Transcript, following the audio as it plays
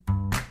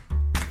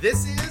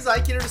This is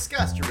Aikido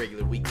Discussed, your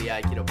regular weekly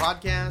Aikido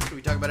podcast where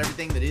we talk about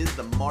everything that is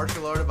the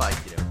martial art of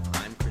Aikido.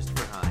 I'm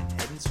Christopher Hine,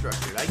 head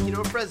instructor at Aikido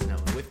of Fresno,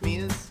 and with me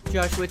is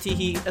Joshua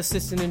Teehee,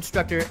 assistant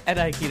instructor at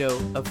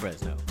Aikido of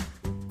Fresno.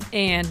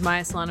 And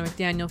Maya Solano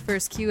McDaniel,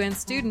 first QN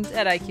student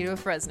at Aikido of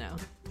Fresno.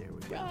 there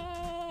we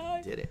go.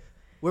 Did it.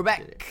 We're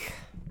back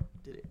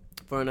Did it.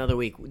 for another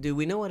week. Do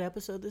we know what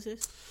episode this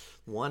is?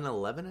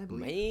 111, I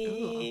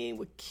believe. Man,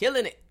 we're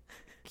killing it.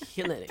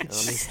 Killing it.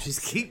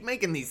 Just keep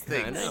making these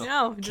things. I I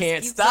know. Just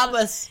Can't keeps stop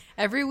coming. us.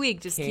 Every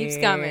week just keeps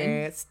coming.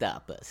 Can't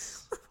stop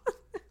us.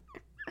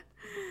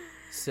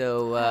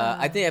 So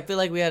I feel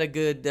like we had a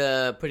good,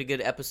 pretty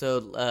good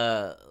episode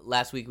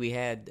last week. We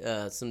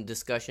had some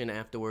discussion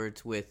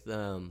afterwards with,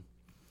 who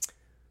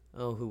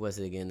was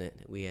it again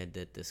that we had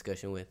that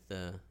discussion with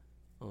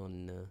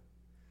on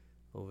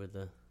over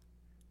the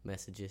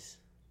messages?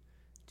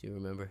 Do you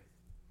remember?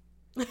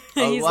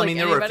 He's like,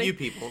 there were a anybody? few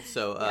people,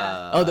 so...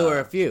 There were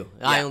a few.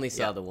 I only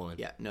saw the one.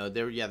 Yeah, no,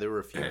 there were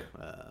a few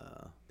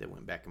that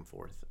went back and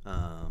forth.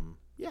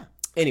 Yeah.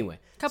 A Anyway.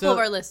 couple so- of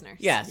our listeners.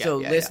 Yeah, so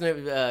yeah.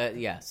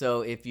 listener,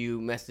 so if you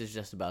messaged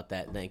us about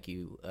that, thank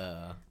you.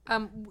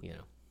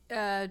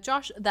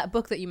 Josh, that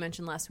book that you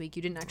mentioned last week,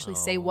 you didn't actually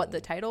say what the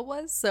Oh. title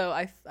was, so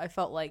I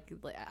felt like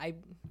I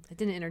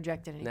didn't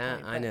interject at any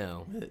point. I but-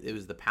 know. It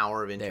was The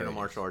Power of Internal it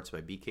Martial Arts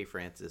by B.K.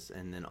 Francis,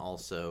 and then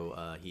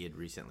also he had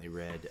recently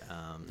read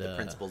The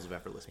Principles of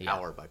Effortless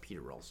Power by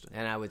Peter Ralston.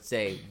 And I would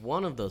say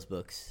one of those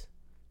books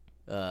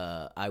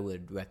I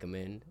would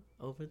recommend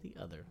over the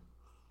other.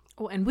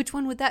 Oh, and which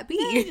one would that be?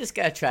 You just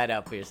got to try it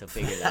out for yourself,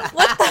 figure it out.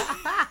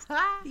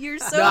 You're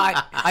so No,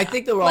 I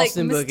think the like,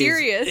 Ralston book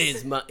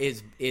mysterious.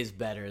 is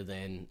better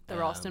than... The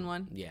Ralston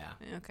one? Yeah.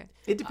 Okay.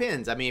 It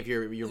depends. I mean, if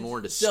you're more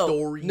into So,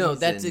 stories... no,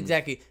 that's and-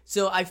 exactly.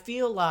 So I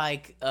feel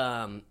like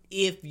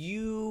if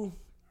you're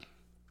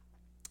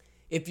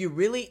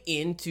really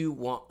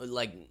into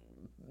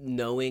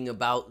knowing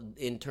about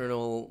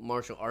internal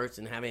martial arts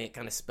and having it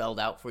kind of spelled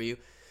out for you,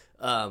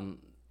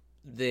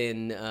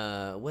 then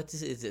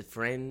is it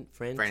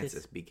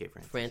Francis, B.K.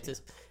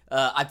 Francis.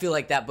 I feel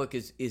like that book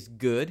is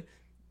good.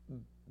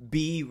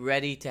 Be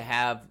ready to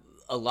have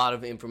a lot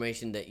of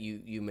information that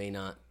you may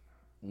not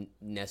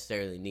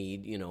necessarily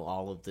need. You know,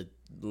 all of the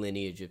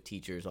lineage of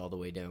teachers all the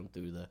way down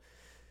through the.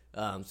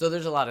 So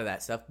there's a lot of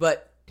that stuff,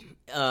 but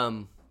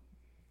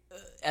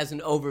as an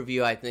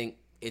overview, I think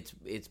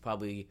it's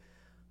probably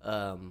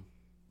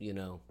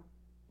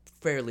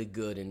fairly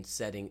good in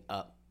setting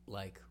up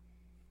like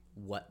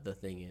what the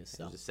thing is.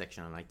 So There's a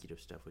section on Aikido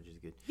stuff, which is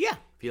good. yeah.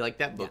 If you like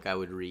that book, I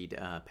would read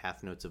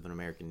Path Notes of an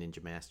American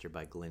Ninja Master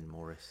by Glenn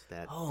Morris.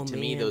 To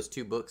me, man. those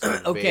two books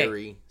are Okay,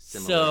 very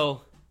similar.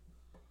 So,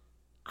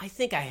 I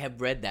think I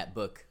have read that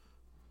book.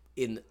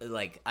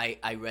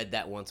 I read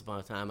that once upon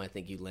a time. I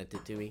think you lent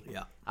it to me.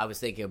 Yeah. I was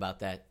thinking about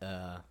that,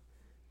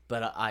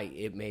 but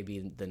it may be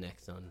the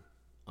next on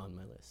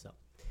my list. So,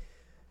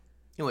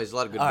 Anyway, there's a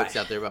lot of good All books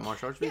right. out there about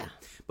martial arts. Yeah.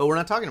 But we're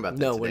not talking about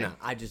that no, today. we're not.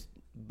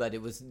 But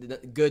it was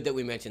good that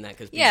we mentioned that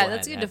because Yeah,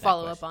 that's good to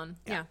follow up on.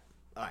 Yeah.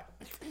 All right.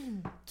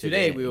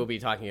 Today we will be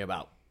talking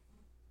about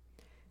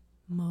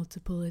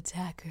Multiple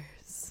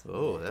attackers.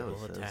 Oh, that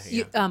was... attackers.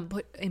 You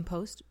put in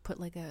post, put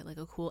like a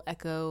cool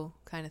echo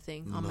kind of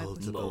thing on my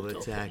Multiple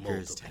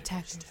attackers.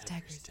 attackers.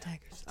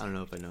 I don't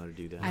know if I know how to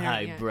do that. I don't- Hi,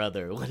 yeah.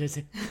 brother. What is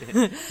it?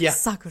 Yeah.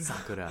 Sakura,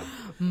 Sakura,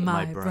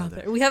 my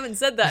brother. We haven't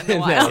said that in a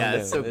while. Yeah,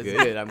 that's so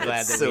good. I'm glad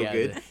That's that so we have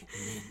good. it.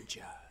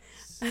 Ninjas.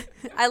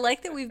 I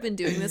like that we've been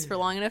doing this for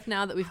long enough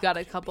now that we've got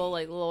a couple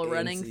like little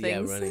running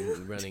things. Yeah,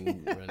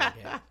 running.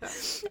 Yeah.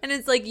 And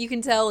it's like you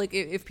can tell like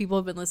if people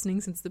have been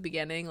listening since the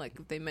beginning, like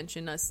if they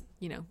mention us,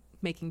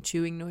 making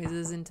chewing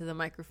noises into the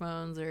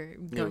microphones or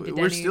going to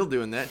We're Denny's. still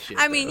doing that shit.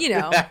 I mean,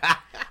 though.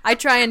 I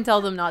try and tell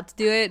them not to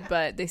do it,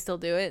 but they still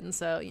do it, and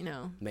so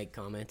Make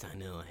comments. I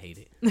know. I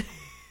hate it.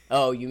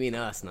 Oh, you mean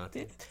us, not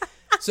them.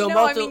 So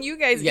no, I mean you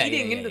guys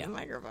eating into the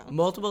microphone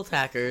multiple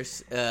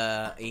attackers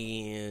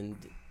and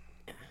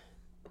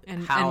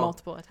and how-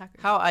 multiple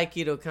attackers. how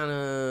Aikido kind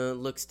of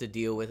looks to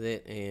deal with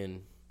it,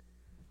 and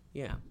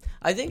yeah,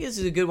 I think this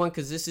is a good one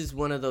because this is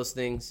one of those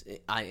things.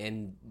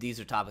 And these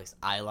are topics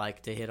I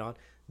like to hit on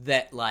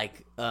that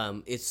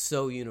it's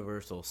so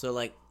universal. So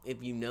like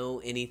if you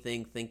know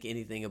anything, think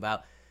anything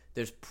about,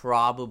 you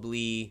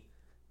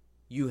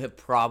have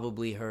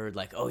probably heard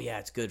like, oh yeah,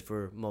 it's good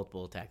for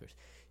multiple attackers.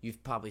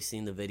 You've probably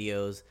seen the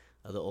videos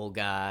of the old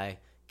guy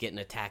getting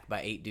attacked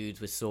by 8 dudes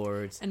with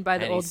swords. And by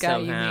the he old guy,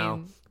 you somehow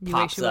mean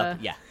pops Ueshiba? up.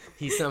 Yeah,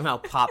 he somehow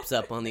pops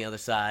up on the other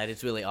side.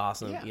 It's really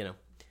awesome,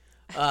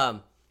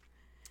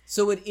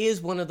 So it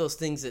is one of those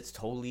things that's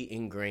totally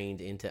ingrained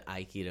into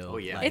Aikido. Oh,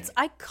 yeah. It's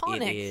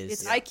iconic. It is.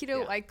 It's Yeah,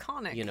 Aikido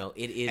iconic.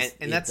 It is.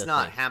 And that's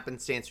not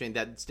happenstance. I mean,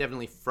 that's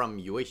definitely from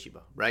Ueshiba,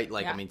 right?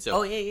 Like, Yeah. I mean, so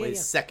Oh, yeah, his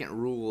yeah. second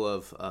rule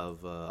of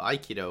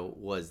Aikido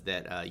was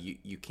that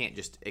you can't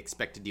just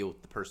expect to deal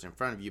with the person in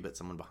front of you, but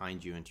someone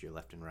behind you and to your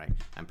left and right.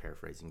 I'm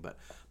paraphrasing, but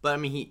I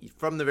mean,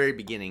 from the very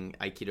beginning,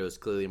 Aikido is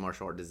clearly a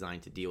martial art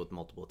designed to deal with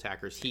multiple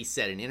attackers. He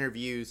said in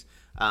interviews,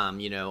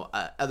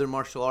 other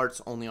martial arts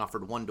only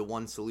offered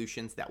one-to-one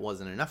solutions. That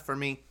wasn't enough for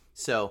me.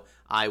 So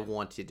I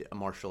wanted a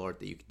martial art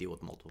that you could deal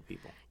with multiple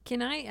people.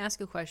 Can I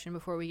ask a question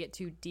before we get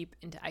too deep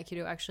into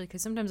Aikido, actually?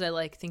 Because sometimes I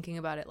like thinking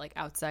about it like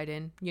outside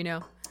in, you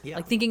know? Yeah.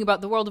 Like thinking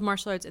about the world of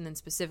martial arts and then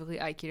specifically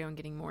Aikido and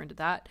getting more into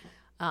that.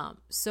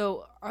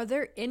 So are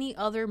there any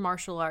other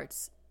martial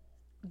arts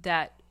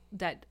that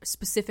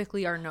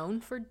specifically are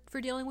known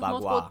for dealing with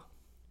multiple... Bagua.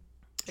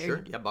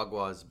 Sure. Yeah,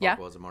 Bagua is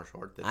a martial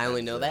art. I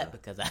only know that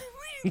because I read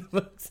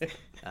the books.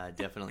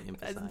 Definitely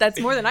emphasize. That's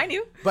more than I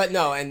knew. But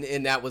no,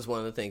 and that was one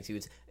of the things he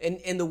was,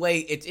 and the way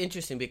it's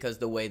interesting because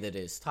the way that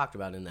it's talked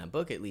about in that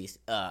book, at least,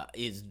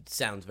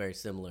 sounds very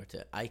similar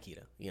to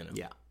Aikido. You know.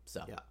 Yeah.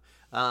 So yeah.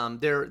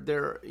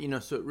 There, you know,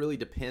 so it really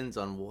depends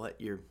on what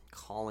you're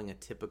calling a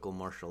typical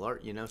martial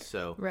art, you know.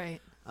 So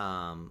Right.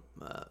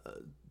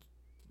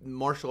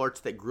 Martial arts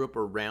that grew up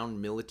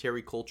around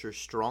military culture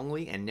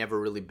strongly and never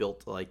really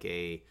built like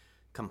a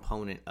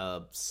component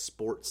of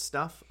sports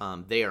stuff,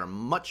 they are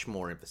much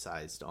more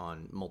emphasized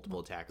on multiple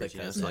attackers.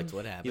 Because so that's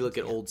what happens. You look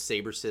at old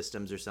saber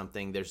systems or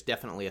something, there's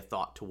definitely a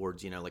thought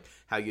towards, you know, like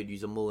how you'd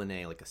use a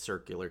moulinet, like a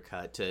circular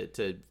cut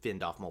to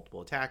fend off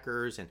multiple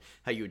attackers, and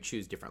how you would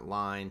choose different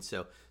lines.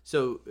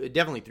 So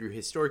definitely through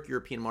historic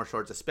European martial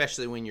arts,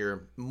 especially when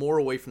you're more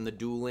away from the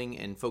dueling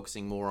and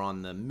focusing more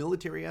on the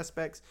military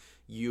aspects,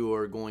 you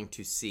are going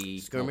to see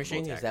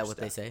skirmishing. Is that what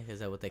they say? Is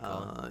that what they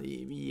call it?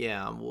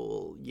 Yeah.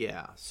 Well,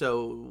 yeah.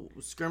 So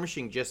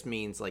skirmishing just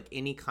means like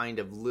any kind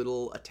of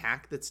little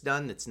attack that's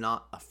done that's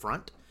not a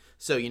front.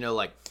 So, you know,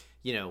 like,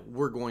 you know,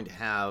 we're going to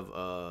have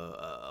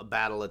a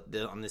battle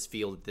on this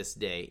field at this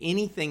day.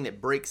 Anything that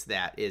breaks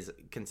that is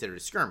considered a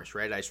skirmish,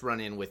 right? I just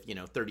run in with,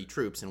 30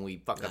 troops and we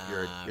fuck up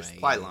your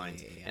supply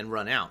lines and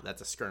run out.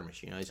 That's a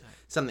skirmish. It's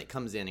something that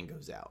comes in and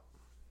goes out.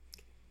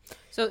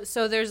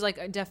 So there's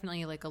like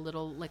definitely like a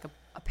little like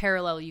a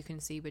parallel you can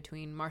see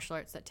between martial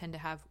arts that tend to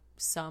have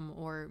some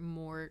or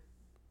more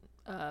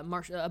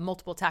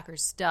multiple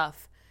attackers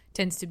stuff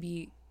tends to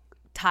be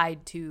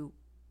tied to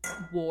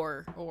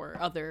war or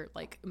other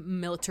like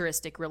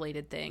militaristic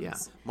related things. Yeah,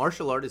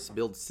 martial artists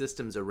build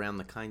systems around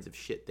the kinds of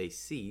shit they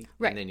see,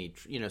 right? And they need,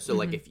 so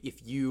like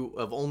if you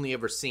have only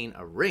ever seen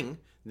a ring,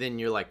 then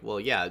you're like, well,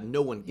 yeah,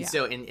 no one. Yeah.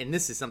 So, and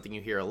this is something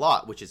you hear a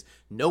lot, which is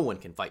no one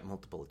can fight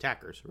multiple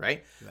attackers,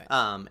 right?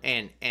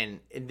 And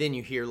then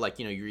you hear like,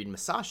 you read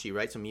Masashi,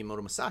 right? So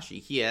Miyamoto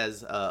Masashi, he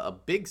has a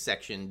big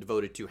section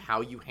devoted to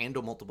how you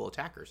handle multiple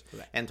attackers,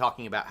 and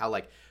talking about how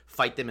like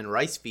fight them in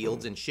rice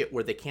fields and shit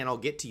where they can't all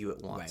get to you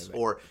at once,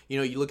 or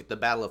you look at the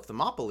Battle of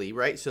Thermopylae,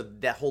 right? So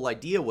that whole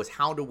idea was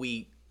how do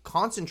we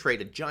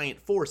concentrate a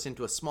giant force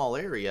into a small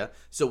area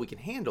so we can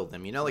handle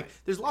them, like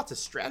there's lots of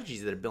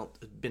strategies that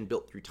have been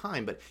built through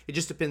time, but it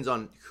just depends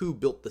on who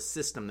built the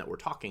system that we're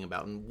talking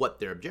about and what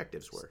their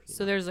objectives were.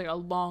 So there's like a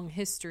long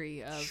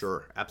history of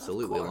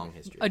absolutely a long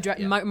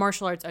history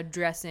martial arts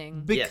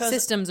addressing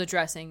systems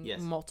addressing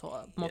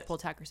multiple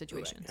attacker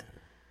situations,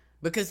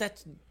 because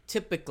that's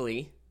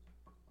typically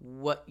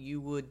what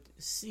you would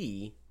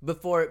see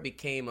before it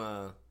became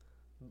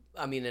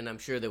and I'm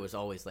sure there was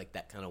always like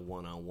that kind of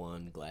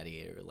one-on-one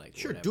gladiator, like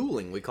whatever.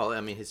 Dueling we call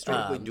it.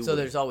 Historically dueling. So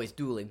there's always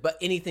dueling, but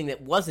anything that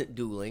wasn't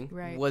dueling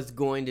was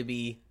going to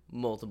be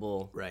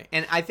multiple. Right,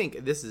 and I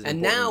think this is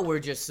important. And now we're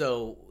just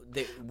so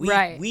that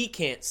we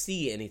can't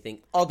see anything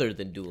other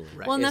than dueling.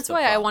 Right. Well, and that's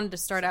why I wanted to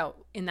start out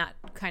in that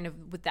kind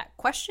of with that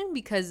question,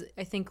 because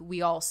I think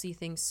we all see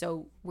things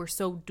we're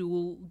so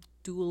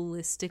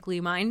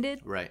dualistically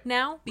minded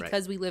now,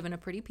 because we live in a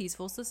pretty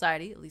peaceful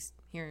society, at least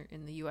here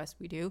in the U.S.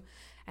 we do.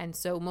 And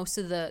so most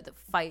of the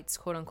fights,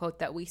 quote unquote,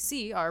 that we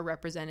see are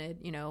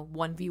represented,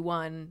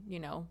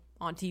 1v1,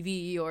 on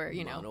TV or,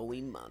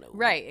 Mono.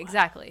 Right,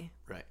 exactly.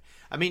 Right.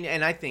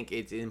 And I think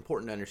it's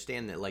important to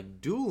understand that,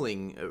 like,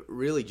 dueling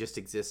really just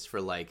exists for,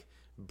 like,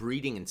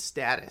 breeding and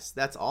status.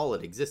 That's all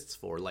it exists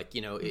for. Like,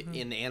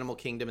 in the animal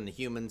kingdom and the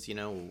humans,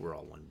 we're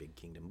all one big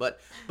kingdom.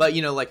 But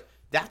like,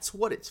 that's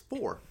what it's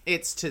for.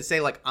 It's to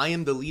say, like, I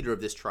am the leader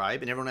of this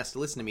tribe, and everyone has to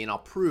listen to me, and I'll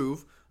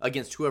prove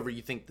against whoever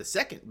you think the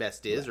second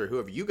best is, or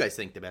whoever you guys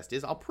think the best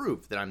is, I'll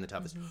prove that I'm the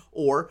toughest.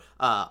 Or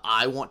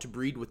I want to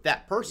breed with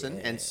that person,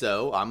 and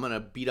so I'm going to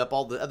beat up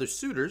all the other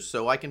suitors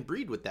so I can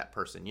breed with that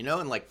person,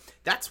 And, like,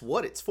 that's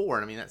what it's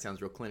for. And, that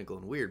sounds real clinical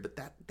and weird, but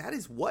that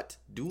is what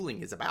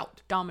dueling is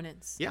about.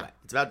 Dominance. Yeah,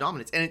 it's about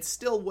dominance. And it's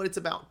still what it's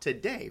about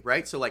today,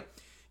 right? So, like,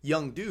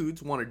 young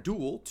dudes want to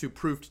duel to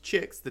prove to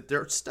chicks that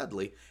they're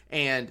studly,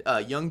 and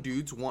young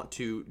dudes want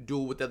to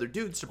duel with other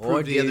dudes to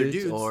prove to the other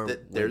dudes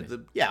that they're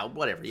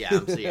whatever.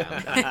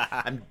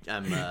 I'm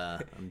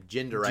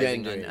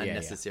genderizing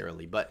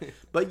unnecessarily, but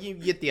you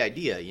get the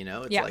idea.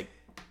 It's like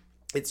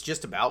it's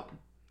just about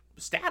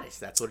status.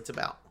 That's what it's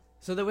about.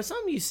 So there was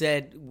something you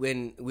said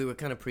when we were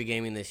kind of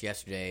pre-gaming this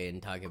yesterday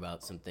and talking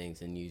about some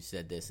things, and you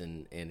said this,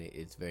 and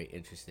it's very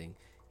interesting.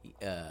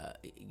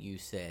 You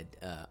said,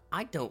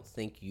 I don't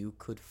think you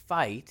could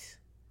fight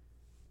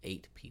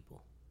 8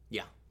 people.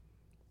 Yeah.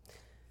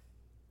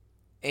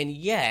 And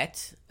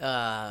yet,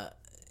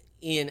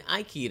 in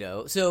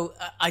Aikido, so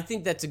I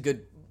think that's a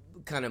good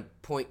kind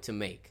of point to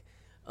make,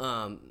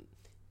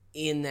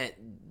 in that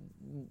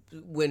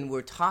when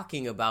we're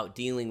talking about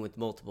dealing with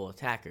multiple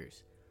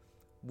attackers,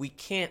 we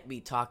can't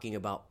be talking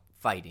about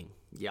fighting.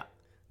 Yeah.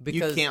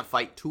 Because you can't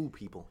fight two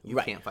people. You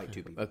can't fight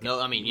two people. Okay.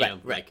 No, I mean, you know,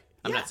 like,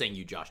 I'm not saying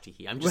you, Josh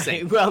Teehee. I'm just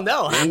saying. Well,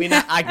 no, I mean,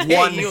 I can't.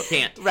 One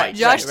can't fight.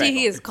 Josh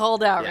Teehee is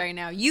called out right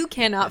now. You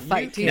cannot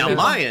fight two people. Now,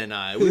 Maya and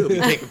I will be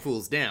taking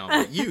fools down,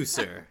 but you,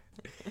 sir.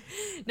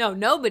 No,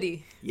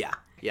 nobody. Yeah.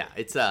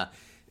 It's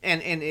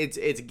and it's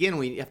again,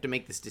 we have to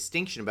make this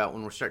distinction about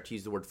when we start to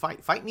use the word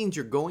fight. Fight means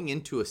you're going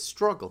into a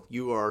struggle.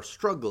 You are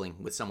struggling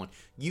with someone.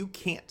 You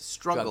can't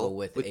struggle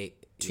with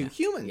two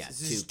humans. Yeah,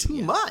 this is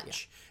too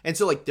much. Yeah. And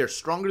so, like, they're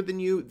stronger than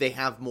you. They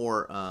have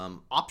more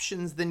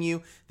options than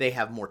you. They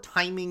have more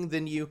timing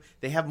than you.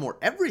 They have more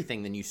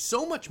everything than you.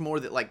 So much more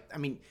that, like, I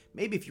mean,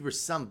 maybe if you were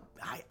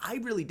I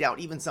really doubt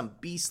even some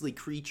beastly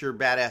creature,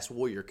 badass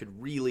warrior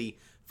could really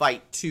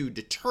fight two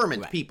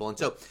determined people. And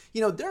so,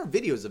 you know, there are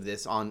videos of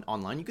this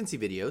online. You can see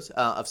videos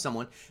of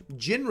someone.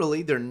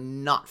 Generally, they're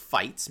not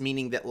fights,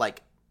 meaning that,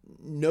 like,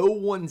 no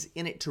one's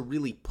in it to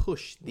really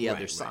push the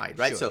other side,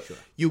 right? Sure, so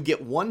you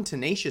get one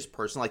tenacious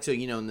person, like, so,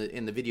 you know,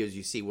 in the videos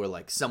you see where,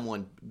 like,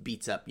 someone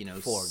beats up, you know,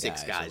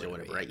 6 guys or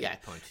whatever, right? Yeah.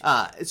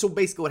 So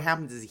basically what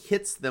happens is he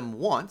hits them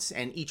once,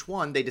 and each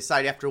one, they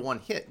decide after one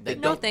hit, they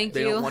don't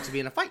want to be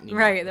in a fight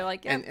anymore. Right, they're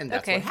like, yeah, and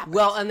that's what happens.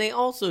 Well, and they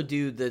also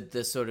do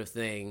the sort of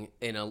thing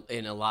in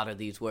a lot of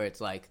these where it's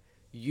like,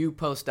 you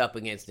post up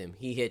against him,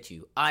 he hits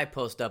you. I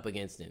post up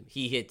against him,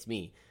 he hits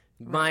me.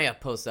 Maya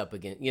posts up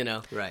again, you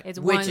know. Right. It's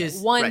one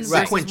versus one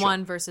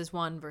versus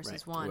one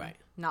versus one. Right.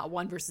 Not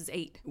 1 versus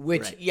 8.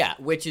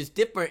 Which is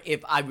different.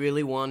 If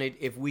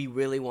we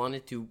really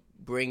wanted to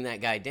bring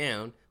that guy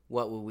down,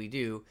 what would we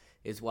do?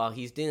 Is while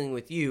he's dealing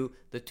with you,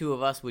 the two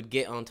of us would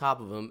get on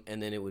top of him,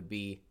 and then it would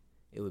be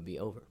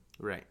over.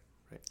 Right.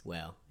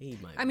 Well, he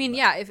might. I mean,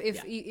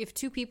 if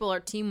two people are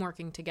team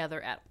working together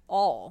at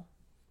all,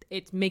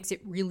 it makes it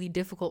really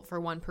difficult for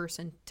one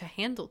person to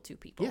handle two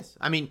people. Yes.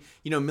 I mean,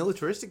 you know,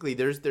 militaristically,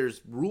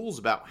 there's rules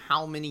about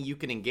how many you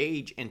can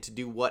engage and to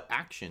do what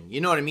action.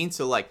 You know what I mean?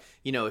 So, like,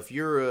 you know, if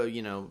you're,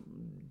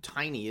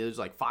 tiny, there's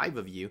like 5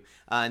 of you,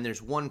 and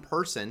there's one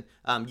person,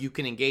 you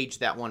can engage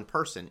that one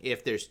person.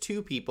 If there's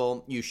 2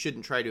 people, you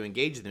shouldn't try to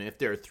engage them. If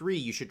there are 3,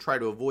 you should try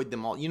to avoid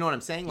them all. You know what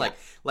I'm saying? Yeah.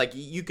 Like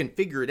you can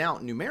figure it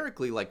out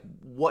numerically, like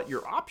what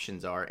your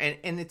options are.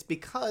 And it's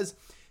because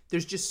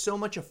there's just so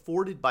much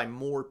afforded by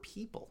more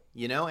people,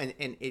 you know, and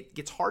it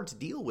gets hard to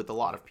deal with a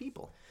lot of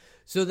people.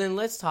 So then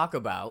let's talk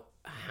about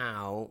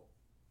how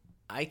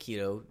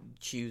Aikido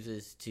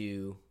chooses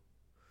to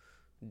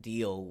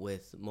deal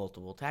with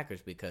multiple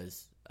attackers,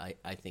 because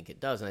I think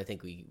it does, and I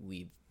think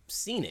we've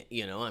seen it,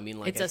 you know. I mean,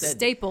 like it's a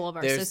staple of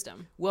our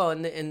system. Well,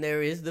 and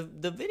there is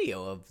the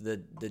video of the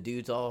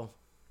dudes all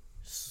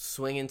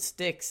swinging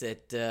sticks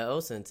at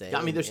O-sensei.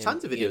 I mean, there's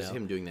tons of videos of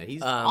him doing that.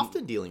 He's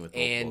often dealing with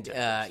multiple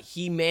attackers.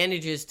 He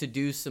manages to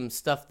do some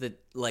stuff that,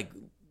 like,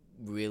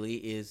 really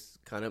is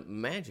kind of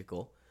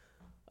magical.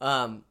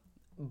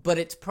 But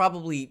it's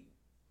probably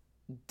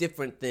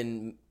different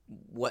than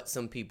what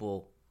some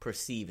people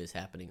perceive as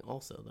happening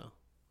also, though,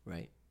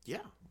 right? Yeah.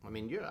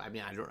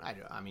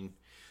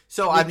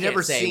 So I've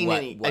never seen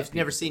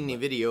any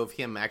video of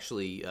him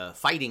actually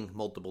fighting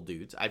multiple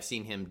dudes. I've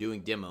seen him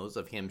doing demos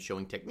of him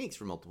showing techniques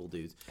for multiple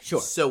dudes. Sure.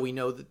 So we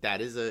know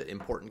that is an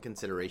important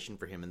consideration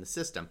for him in the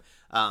system.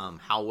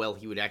 How well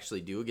he would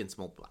actually do against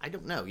multiple, I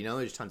don't know. You know,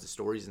 there's tons of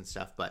stories and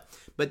stuff, but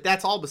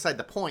that's all beside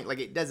the point. Like,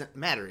 it doesn't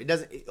matter.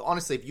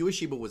 Honestly, if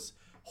Ueshiba was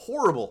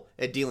horrible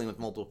at dealing with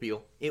multiple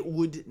people, it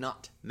would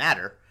not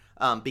matter,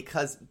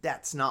 because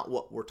that's not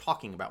what we're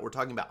talking about. We're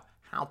talking about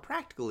how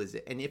practical is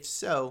it, and if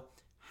so,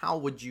 how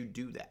would you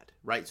do that,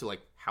 right? So,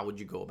 like, how would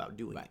you go about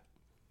doing it?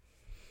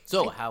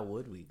 So, how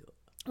would we go?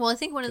 Well, I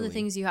think one of the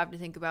things you have to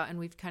think about, and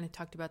we've kind of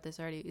talked about this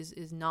already,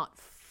 is not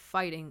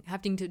fighting,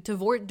 having to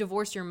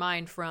divorce your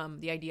mind from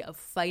the idea of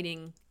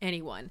fighting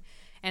anyone.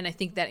 And I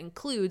think that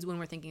includes, when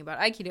we're thinking about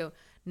Aikido,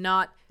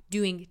 not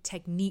doing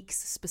techniques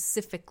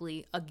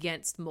specifically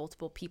against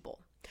multiple people.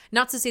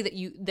 Not to say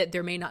that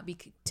there may not be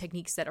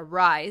techniques that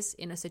arise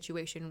in a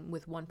situation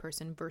with one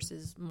person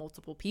versus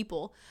multiple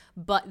people,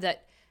 but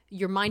that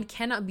your mind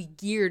cannot be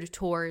geared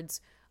towards,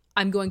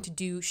 I'm going to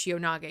do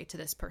Shio-nage to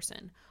this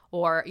person,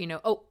 or, you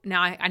know,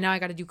 now I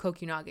got to do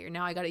Kokyunage, or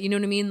now I got to, you know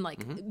what I mean?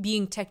 Like,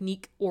 being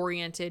technique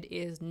oriented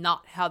is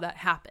not how that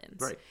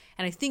happens. Right.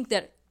 And I think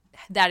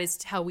that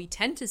is how we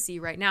tend to see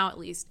right now, at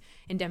least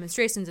in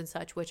demonstrations and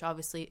such, which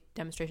obviously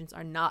demonstrations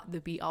are not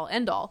the be all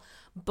end all,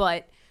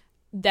 but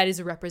that is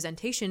a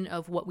representation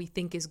of what we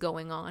think is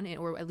going on,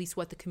 or at least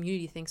what the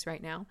community thinks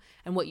right now.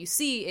 And what you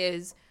see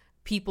is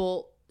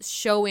people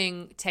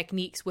showing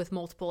techniques with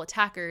multiple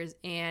attackers,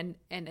 and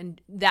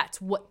that's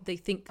what they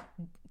think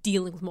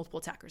dealing with multiple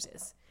attackers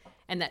is.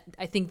 And that,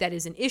 I think that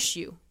is an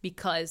issue,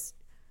 because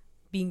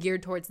being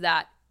geared towards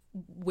that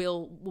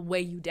will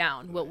weigh you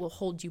down, will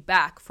hold you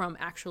back from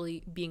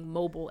actually being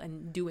mobile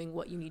and doing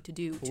what you need to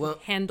do to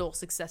handle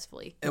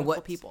successfully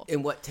multiple people.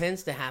 And what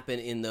tends to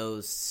happen in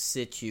those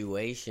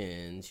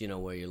situations, you know,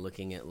 where you're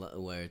looking at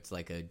where it's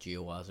like a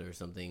Jiawaza or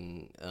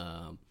something,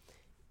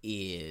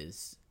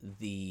 is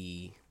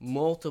the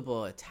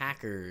multiple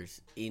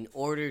attackers, in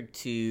order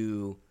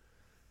to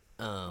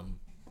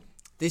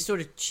they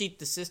sort of cheat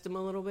the system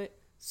a little bit.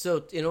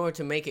 So in order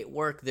to make it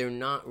work, they're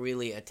not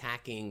really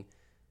attacking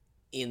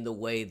in the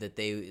way that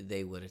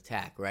they would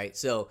attack, right?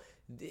 So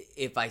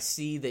if I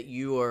see that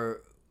you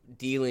are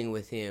dealing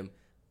with him,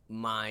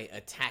 my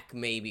attack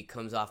maybe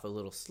comes off a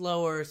little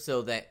slower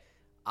so that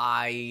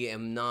I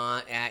am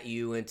not at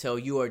you until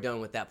you are done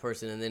with that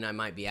person, and then I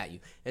might be at you.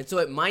 And so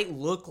it might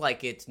look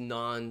like it's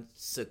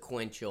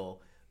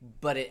non-sequential,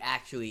 but it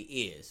actually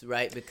is,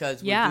 right?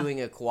 Because we're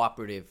doing a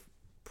cooperative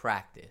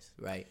practice,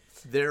 right?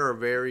 There are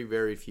very,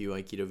 very few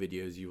Aikido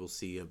videos you will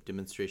see of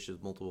demonstrations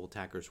of multiple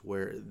attackers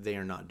where they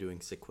are not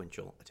doing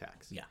sequential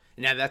attacks. Yeah.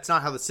 Now, that's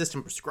not how the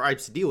system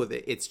prescribes to deal with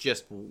it. It's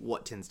just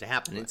what tends to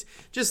happen. Right. It's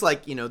just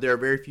like, there are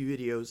very few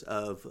videos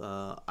of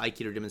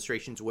Aikido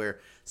demonstrations where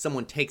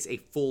someone takes a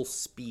full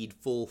speed,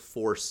 full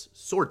force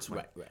sword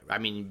swing. Right. I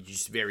mean, you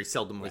just very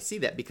seldomly see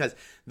that because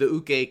the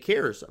uke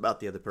cares about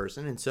the other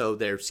person, and so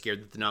they're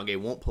scared that the nage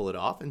won't pull it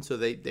off, and so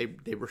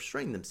they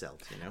restrain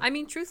themselves. I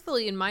mean,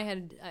 truthfully, in my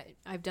head,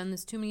 I've done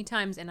this too many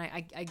times, and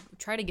I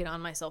try to get on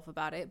myself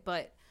about it,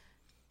 but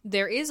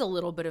there is a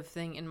little bit of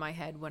thing in my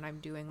head when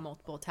I'm doing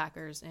multiple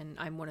attackers and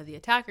I'm one of the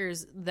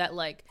attackers that,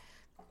 like,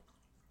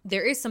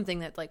 there is something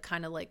that, like,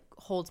 kind of, like,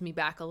 holds me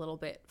back a little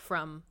bit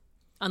from,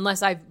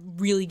 unless I'm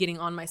really getting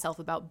on myself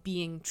about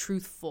being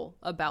truthful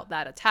about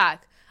that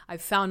attack,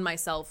 I've found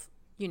myself,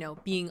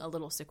 being a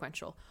little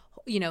sequential,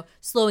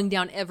 slowing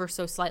down ever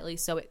so slightly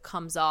so it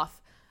comes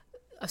off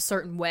a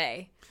certain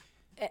way.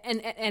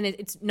 And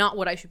it's not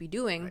what I should be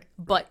doing,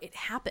 but it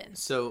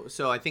happens. So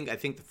I think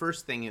the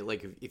first thing,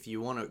 like, if you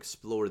want to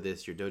explore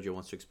this, your dojo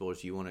wants to explore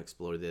this, you want to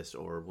explore this,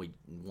 or we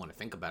want to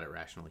think about it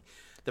rationally,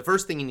 the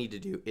first thing you need to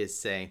do is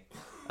say,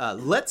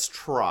 let's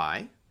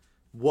try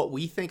what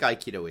we think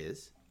Aikido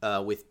is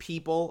with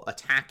people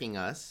attacking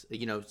us.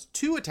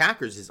 2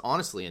 attackers is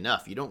honestly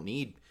enough. You don't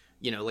need...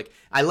 like,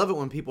 I love it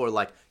when people are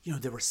like,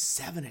 there were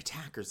 7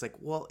 attackers. Like,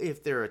 well,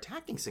 if they're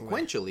attacking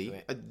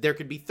sequentially, there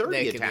could be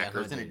 30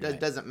 attackers, and it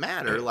doesn't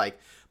matter. Right. Like,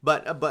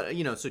 but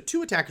so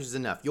 2 attackers is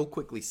enough. You'll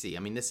quickly see.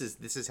 I mean, this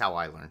is how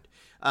I learned.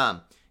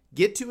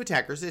 Get 2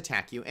 attackers to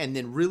attack you, and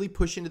then really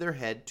push into their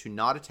head to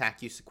not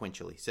attack you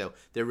sequentially. So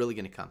they're really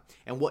going to come.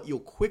 And what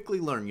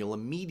you'll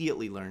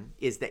immediately learn,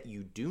 is that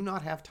you do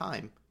not have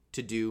time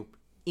to do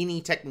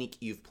any technique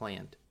you've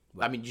planned.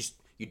 Right. I mean,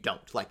 you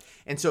don't. Like,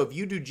 and so if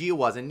you do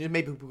Jiawaza, and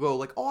maybe people go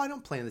like, oh, I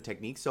don't plan the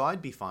technique, so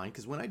I'd be fine,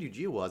 because when I do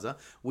Jiawaza,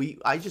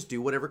 I just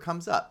do whatever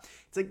comes up.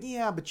 It's like,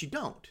 yeah, but you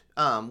don't.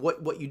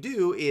 What you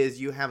do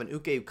is you have an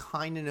uke who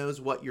kind of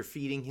knows what you're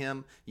feeding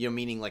him,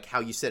 meaning like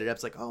how you set it up.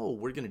 It's like, oh,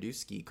 we're going to do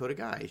Ski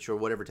Kodagai, or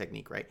whatever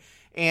technique, right?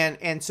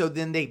 And so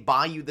then they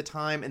buy you the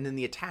time, and then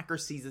the attacker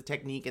sees the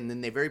technique, and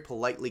then they very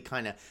politely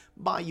kind of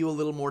buy you a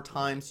little more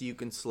time so you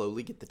can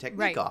slowly get the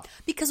technique off.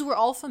 Because we're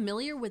all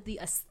familiar with the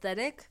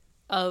aesthetic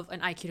of an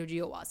Aikido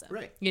Jiawaza,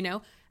 right?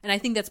 And I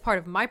think that's part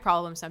of my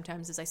problem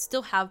sometimes is I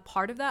still have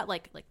part of that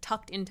like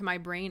tucked into my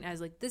brain as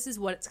like, this is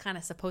what it's kind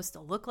of supposed to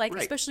look like,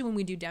 right. Especially when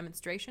we do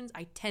demonstrations.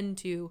 I tend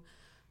to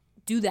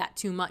do that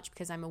too much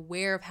because I'm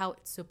aware of how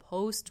it's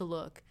supposed to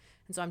look,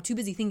 and so I'm too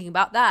busy thinking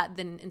about that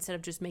than instead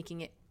of just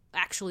making it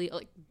actually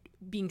like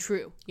being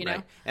true,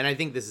 Right. And I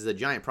think this is a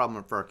giant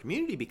problem for our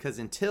community, because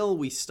until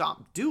we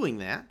stop doing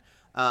that,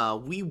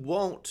 we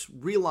won't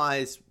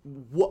realize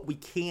what we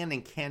can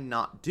and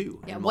cannot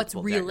do. Yeah, what's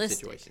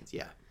realistic situations.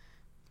 Yeah.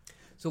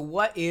 So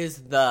what is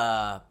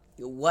the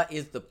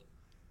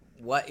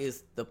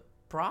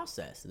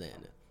process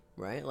then,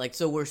 right? Like,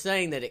 so we're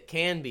saying that it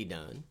can be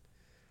done.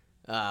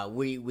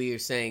 We are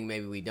saying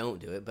maybe we don't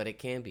do it, but it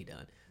can be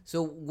done.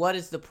 So what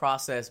is the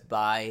process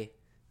by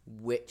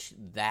which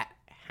that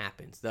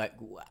happens? Like,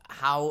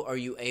 how are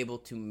you able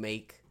to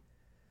make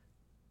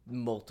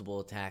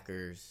multiple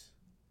attackers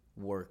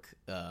work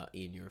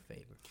in your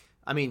favor?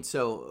 I mean,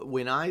 so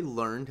when I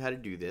learned how to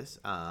do this,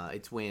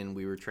 it's when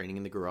we were training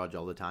in the garage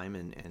all the time,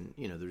 and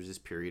there was this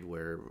period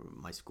where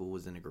my school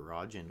was in a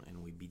garage, and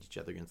we beat each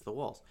other against the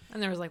walls.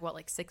 And there was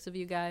like, 6 of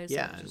you guys?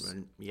 Yeah.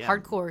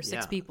 Hardcore,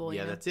 6 people.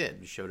 Yeah, that's it.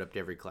 We showed up to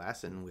every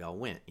class, and we all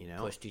went,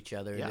 Pushed each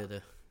other into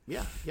the...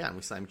 Yeah, and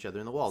we slammed each other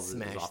in the walls.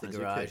 Smashed the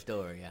garage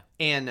door, yeah.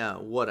 And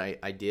what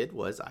I did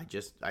was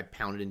I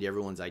pounded into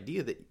everyone's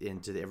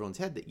everyone's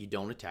head that you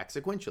don't attack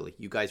sequentially.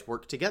 You guys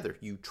work together.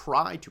 You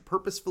try to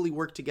purposefully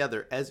work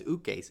together as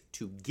ukes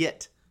to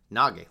get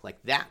nage. Like,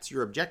 that's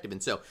your objective.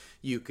 And so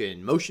you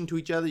can motion to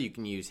each other. You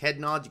can use head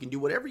nods. You can do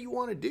whatever you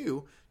want to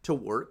do to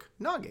work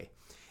nage.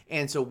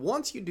 And so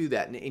once you do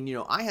that, and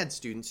I had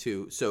students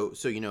who,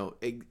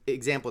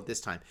 example at this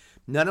time,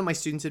 none of my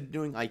students had been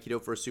doing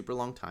Aikido for a super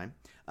long time.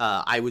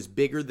 I was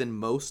bigger than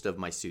most of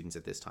my students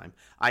at this time.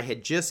 I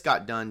had just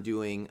got done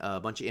doing a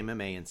bunch of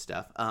MMA and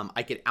stuff.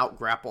 I could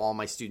out-grapple all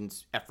my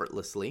students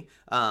effortlessly.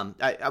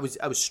 I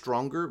was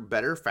stronger,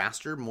 better,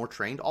 faster, more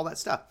trained, all that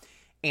stuff.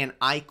 And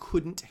I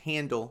couldn't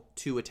handle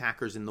 2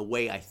 attackers in the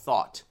way I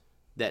thought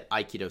that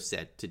Aikido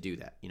said to do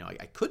that.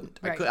 I couldn't.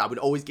 Right. I would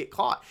always get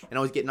caught, and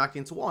always get knocked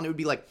against the wall. And it would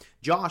be like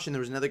Josh, and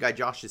there was another guy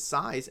Josh's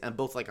size, and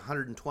both like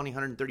 120,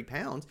 130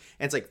 pounds.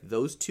 And it's like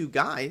those 2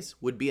 guys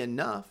would be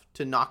enough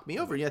to knock me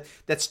over. Yeah,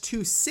 that's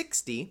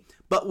 260,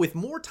 but with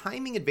more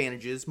timing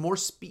advantages, more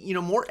speed,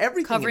 more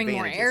everything, covering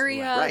advantages. more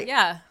area. Right.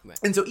 Yeah. Right.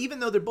 And so even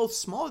though they're both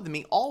smaller than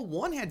me, all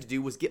one had to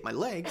do was get my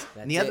legs,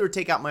 and the other would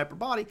take out my upper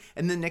body,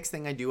 and the next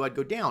thing I do, I'd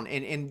go down.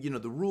 And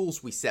the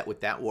rules we set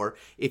with that were,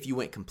 if you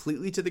went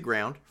completely to the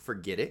ground,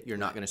 forget it. You're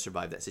not going to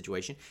survive that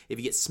situation. If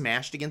you get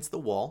smashed against the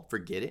wall,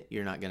 forget it.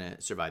 You're not going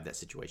to survive that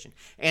situation.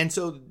 And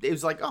so it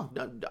was like, oh,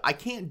 no, I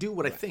can't do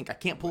what I think. I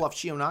can't pull off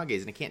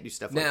Shio-nages, and I can't do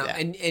stuff like that.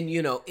 And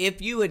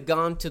if you had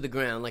gone to the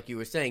ground, like you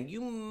were saying, you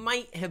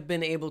might have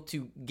been able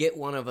to get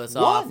one of us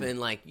off and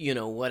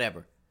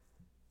whatever.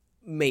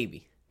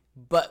 Maybe.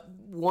 But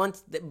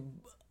once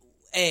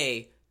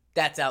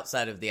that's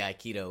outside of the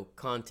Aikido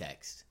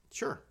context.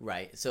 Sure.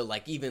 Right. So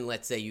even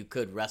let's say you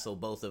could wrestle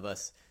both of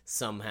us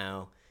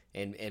somehow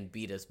and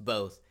beat us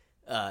both.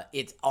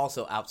 It's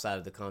also outside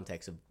of the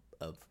context of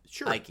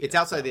Sure, Aikido, it's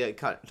outside the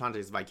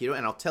context of Aikido,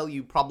 and I'll tell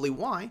you probably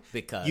why.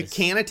 Because you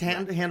can't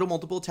handle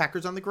multiple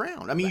attackers on the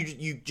ground. I mean,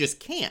 you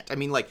just can't. I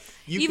mean,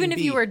 even if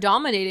you were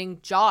dominating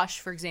Josh,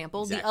 for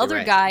example, the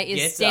other guy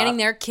is standing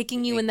there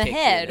kicking you in the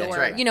head, or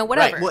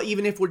whatever. Right. Well,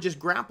 even if we're just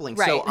grappling,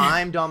 so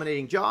I'm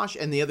dominating Josh,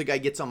 and the other guy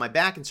gets on my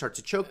back and starts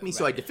to choke me.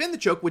 So I defend the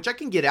choke, which I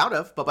can get out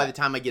of. But by the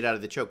time I get out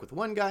of the choke with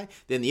one guy,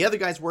 then the other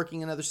guy's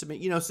working another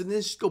submit. So then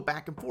just go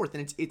back and forth,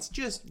 and it's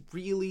just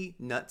really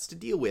nuts to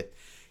deal with.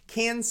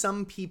 Can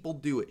some people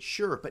do it?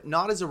 Sure, but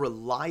not as a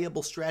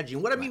reliable strategy.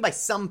 And what I mean by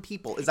some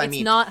people is,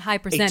 it's not high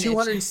percentage. A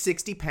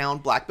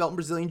 260-pound black belt in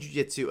Brazilian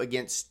Jiu-Jitsu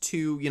against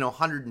two,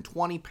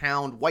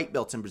 120-pound white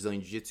belts in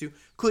Brazilian Jiu-Jitsu.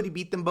 Could he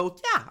beat them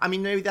both? Yeah. I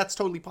mean, maybe that's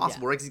totally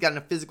possible, right? 'Cause he's got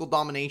enough physical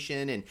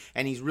domination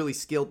and he's really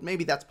skilled.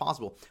 Maybe that's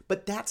possible.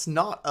 But that's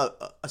not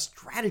a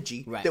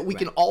strategy that we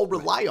can all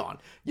rely on.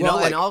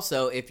 And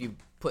also, if you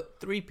put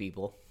 3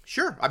 people...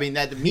 Sure. I mean,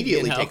 that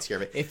immediately takes care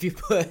of it. If you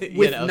put...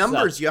 With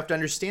numbers, you have to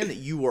understand that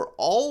you are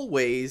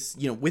always,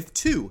 with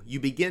 2, you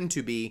begin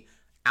to be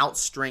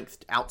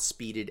out-strengthed,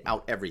 out-speeded,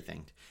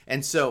 out-everything.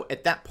 And so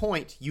at that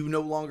point, you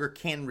no longer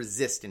can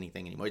resist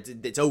anything anymore.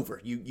 It's over.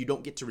 You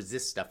don't get to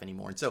resist stuff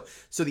anymore. And so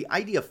the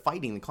idea of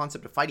fighting, the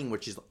concept of fighting,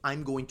 which is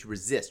I'm going to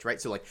resist,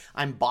 right? So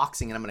I'm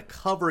boxing and I'm going to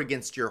cover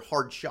against your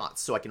hard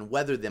shots so I can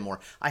weather them, or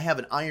I have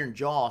an iron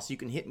jaw so you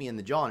can hit me in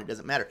the jaw and it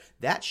doesn't matter.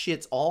 That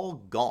shit's all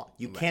gone.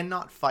 You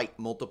cannot fight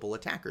multiple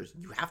attackers.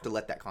 You have to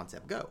let that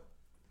concept go.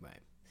 Right.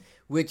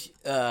 Which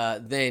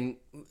then,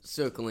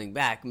 circling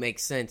back,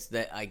 makes sense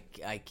that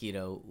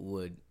Aikido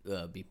would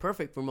be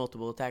perfect for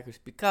multiple attackers,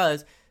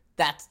 because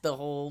that's the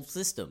whole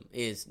system,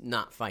 is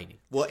not fighting.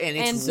 Well, and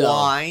it's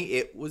why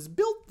it was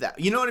built that.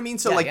 You know what I mean?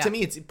 So, to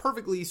me, it's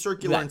perfectly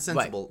circular and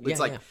sensible. Right.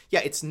 It's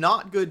it's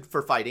not good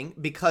for fighting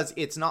because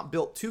it's not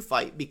built to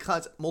fight,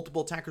 because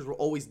multiple attackers will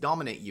always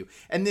dominate you.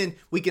 And then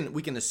we can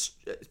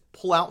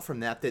pull out from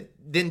that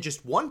then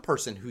just one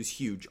person who's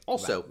huge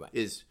also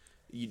is...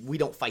 We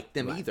don't fight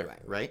them either,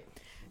 right?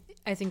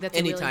 I think that's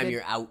anytime really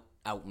good... you're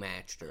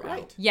outmatched or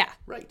out. Yeah,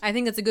 right. I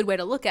think that's a good way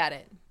to look at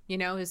it.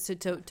 Is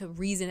to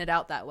reason it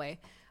out that way.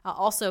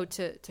 Also,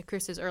 to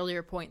Chris's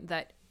earlier point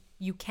that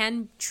you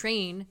can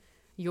train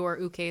your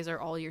ukes or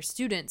all your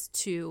students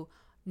to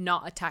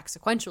not attack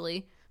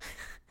sequentially.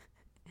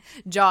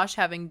 Josh,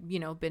 having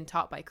been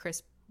taught by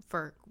Chris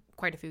for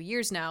quite a few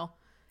years now,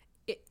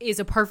 is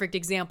a perfect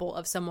example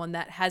of someone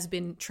that has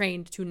been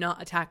trained to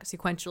not attack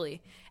sequentially.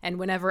 And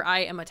whenever I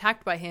am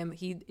attacked by him,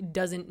 he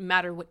doesn't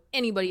matter what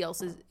anybody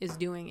else is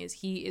doing,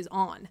 he is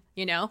on,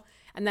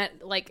 and that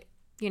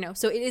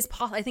so it is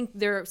possible. I think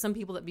there are some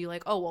people that be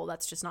like, oh, well,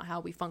 that's just not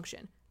how we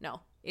function.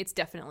 No, it's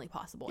definitely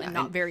possible and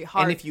not very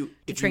hard. And if you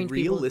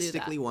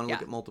realistically want to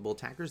look at multiple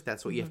attackers,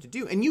 that's what you have to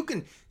do. And you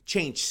can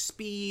change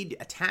speed,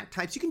 attack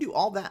types. You can do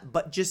all that,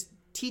 but just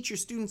teach your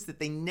students that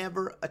they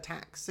never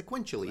attack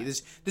sequentially.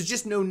 Right. There's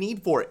just no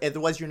need for it.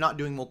 Otherwise, you're not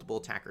doing multiple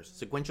attackers.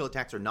 Sequential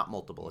attacks are not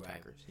multiple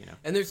attackers.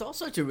 And there's all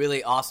sorts of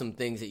really awesome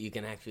things that you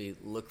can actually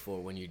look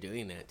for when you're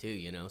doing that too.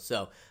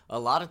 So a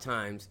lot of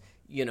times,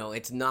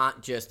 it's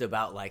not just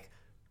about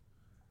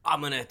I'm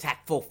going to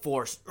attack full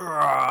force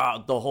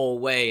the whole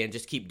way and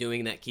just keep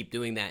doing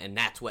that, and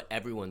that's what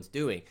everyone's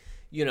doing.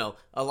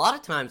 A lot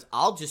of times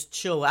I'll just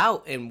chill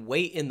out and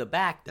wait in the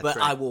back,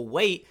 I will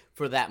wait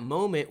for that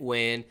moment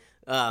when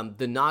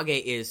the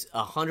nage is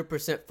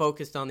 100%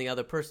 focused on the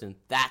other person.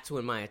 That's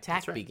when my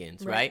attack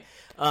begins, right?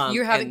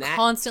 You're having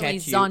constantly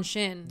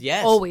zanshin,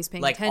 always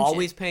paying attention.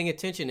 Always paying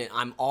attention, and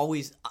I'm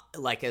always,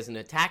 as an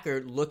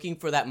attacker, looking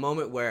for that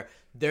moment where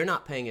they're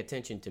not paying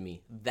attention to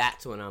me.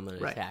 That's when I'm going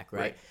to attack,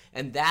 right?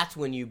 And that's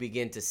when you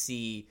begin to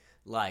see,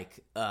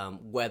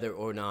 whether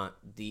or not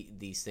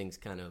these things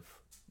kind of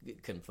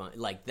confine.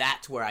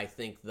 That's where I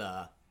think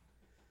the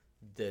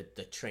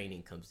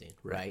training comes in,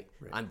 right?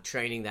 I'm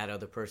training that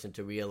other person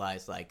to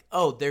realize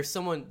there's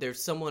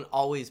someone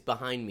always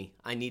behind me.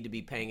 I need to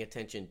be paying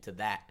attention to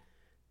that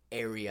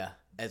area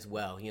as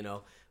well,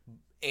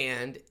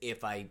 and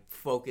if I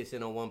focus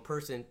in on one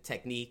person,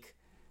 technique,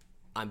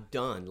 I'm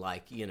done.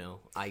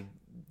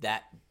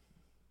 That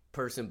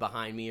person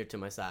behind me or to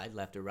my side,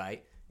 left or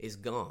right, is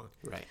gone.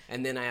 Right.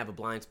 And then I have a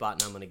blind spot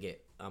and I'm going to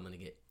get I'm gonna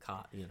get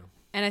caught.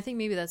 And I think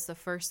maybe that's the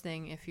first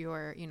thing if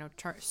you're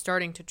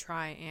starting to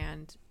try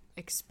and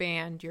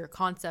expand your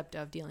concept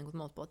of dealing with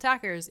multiple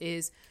attackers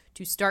is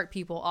to start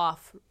the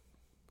ukes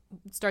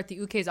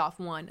off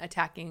one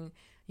attacking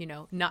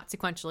not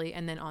sequentially,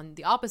 and then on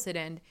the opposite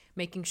end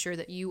making sure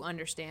that you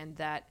understand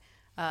that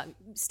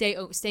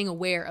staying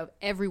aware of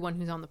everyone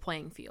who's on the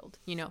playing field,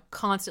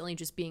 constantly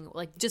just being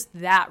like, just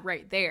that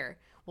right there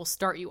will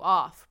start you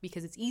off,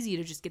 because it's easy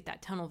to just get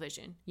that tunnel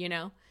vision,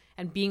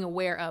 and being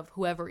aware of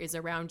whoever is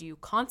around you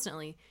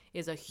constantly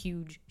is a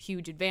huge,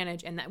 huge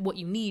advantage, and that what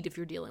you need if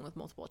you're dealing with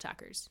multiple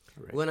attackers.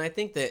 Right. When I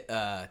think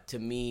that, to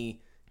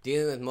me,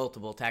 dealing with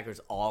multiple attackers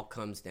all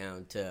comes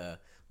down to,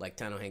 like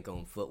Tano Henko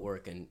and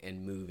footwork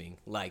and moving.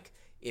 Like,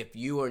 if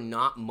you are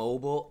not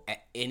mobile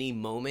at any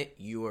moment,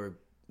 you're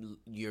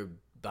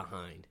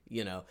behind,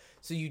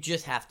 So you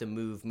just have to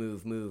move.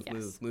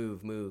 Yes.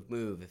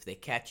 Move. If they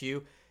catch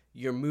you,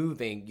 you're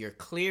moving, you're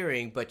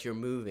clearing, but you're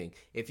moving.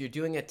 If you're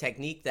doing a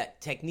technique,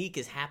 that technique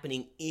is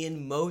happening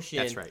in motion.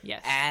 That's right.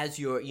 Yes. As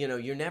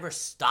you're never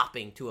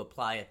stopping to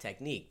apply a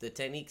technique. The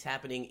technique's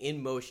happening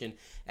in motion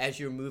as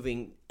you're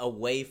moving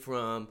away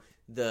from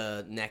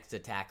the next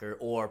attacker,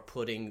 or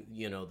putting,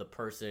 the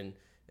person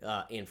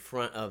in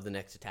front of the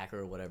next attacker,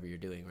 or whatever you're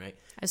doing, right?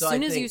 As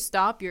soon as you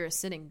stop, you're a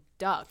sitting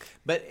duck.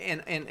 But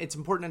and it's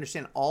important to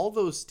understand all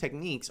those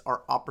techniques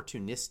are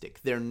opportunistic.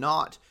 They're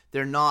not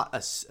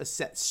a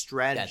set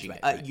strategy.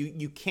 That's right.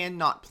 You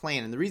cannot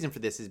plan, and the reason for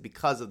this is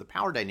because of the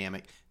power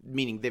dynamic,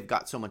 meaning they've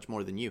got so much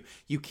more than you.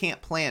 You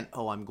can't plan,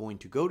 I'm going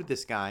to go to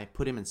this guy,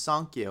 put him in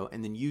Sankyo,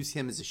 and then use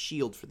him as a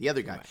shield for the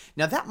other guy. Right.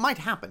 Now, that might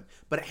happen,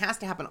 but it has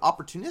to happen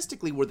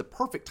opportunistically, where the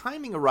perfect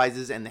timing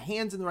arises and the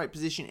hand's in the right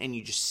position, and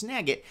you just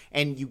snag it,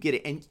 and you get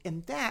it.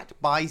 And that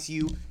buys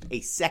you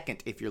a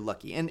second if you're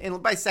lucky.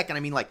 And by second,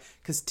 I mean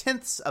because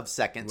tenths of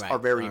seconds are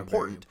very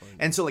important.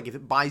 And so if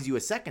it buys you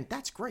a second,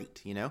 that's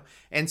great,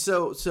 And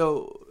so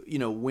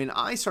when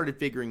I started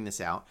figuring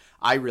this out,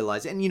 I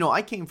realized, and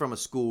I came from a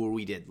school where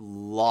we did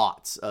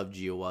lots of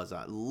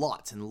Gyowaza,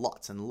 lots and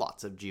lots and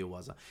lots of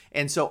Gyowaza.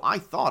 And so I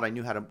thought I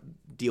knew how to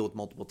deal with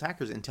multiple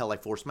attackers until I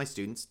forced my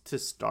students to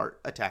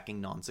start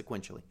attacking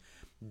non-sequentially.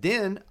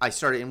 Then I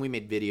started, and we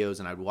made videos,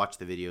 and I'd watch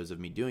the videos of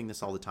me doing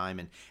this all the time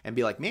and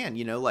be like, man,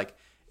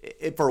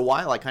 for a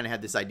while I kind of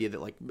had this idea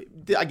that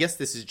I guess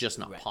this is just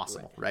not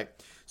possible, right?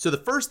 So the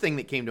first thing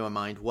that came to my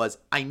mind was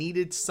I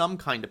needed some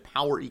kind of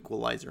power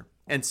equalizer.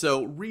 And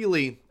so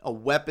really a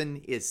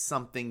weapon is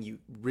something you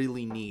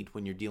really need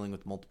when you're dealing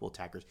with multiple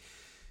attackers.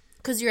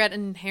 Because you're at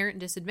an inherent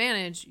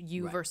disadvantage,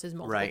 versus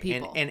multiple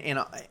people.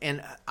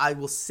 And I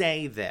will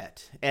say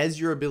that as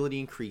your ability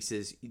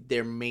increases,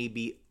 there may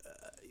be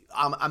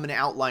I'm going to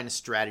outline a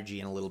strategy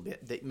in a little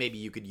bit that maybe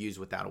you could use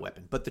without a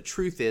weapon. But the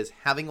truth is,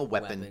 having a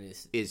weapon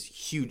is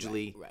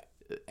hugely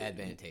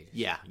advantageous.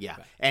 Yeah.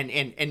 Right.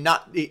 And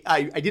not.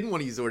 I didn't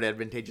want to use the word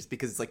advantageous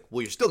because it's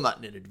you're still not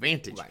in an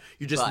advantage. Right.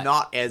 You're just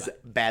not as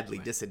badly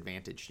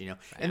disadvantaged. Right.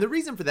 And the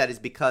reason for that is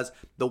because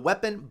the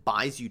weapon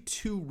buys you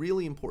two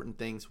really important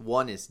things.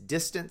 One is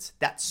distance.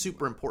 That's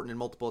super important in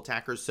multiple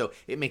attackers, so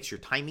it makes your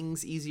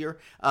timings easier.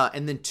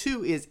 And then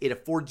two is it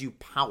affords you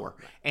power,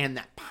 and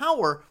that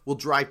power will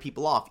drive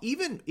people off,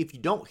 even if you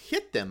don't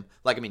hit them.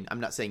 I'm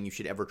not saying you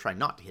should ever try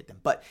not to hit them,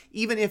 but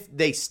even if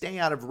they stay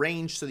out of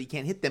range so that you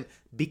can't hit them,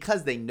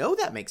 because they know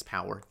that makes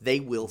power,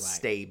 they will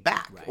stay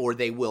back, or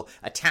they will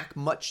attack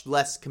much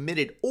less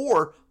committed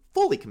or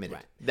fully committed.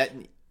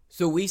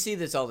 So we see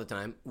this all the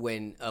time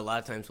when a lot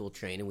of times we'll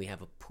train and we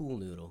have a pool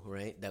noodle,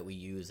 right, that we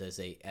use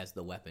as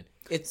the weapon.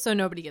 It's so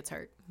nobody gets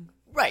hurt.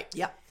 Right.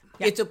 Yeah.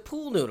 It's a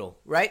pool noodle,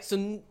 right?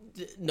 So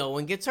no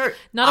one gets hurt.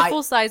 Not a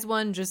full size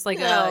one, just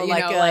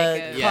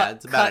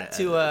it's about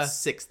a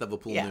sixth of a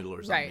pool noodle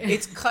or something. Right.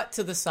 It's cut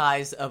to the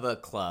size of a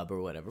club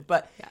or whatever.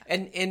 But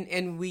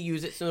and we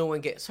use it so no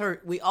one gets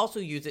hurt. We also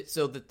use it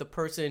so that the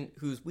person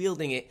who's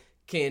wielding it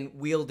can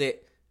wield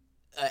it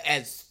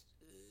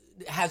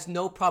has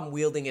no problem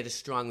wielding it as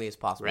strongly as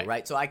possible,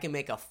 right? So I can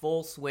make a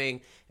full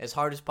swing as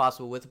hard as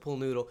possible with a pool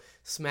noodle,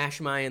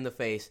 smash Maya in the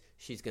face,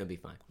 she's going to be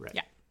fine. Right.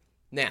 Yeah.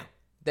 Now,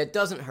 that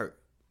doesn't hurt.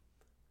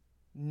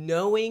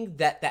 Knowing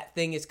that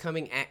thing is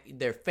coming at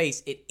their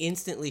face, it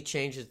instantly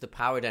changes the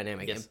power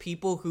dynamic. Yes. And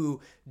people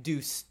who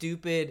do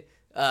stupid,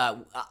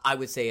 I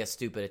would say a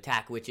stupid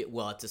attack,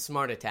 it's a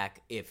smart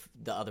attack if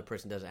the other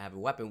person doesn't have a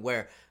weapon,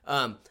 where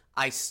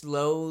I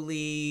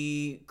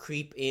slowly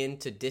creep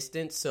into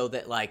distance so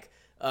that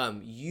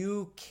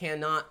you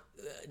cannot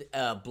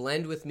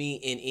blend with me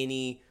in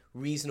any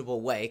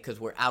reasonable way because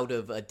we're out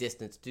of a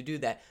distance to do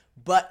that.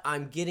 But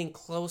I'm getting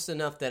close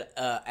enough that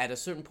at a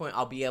certain point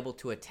I'll be able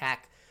to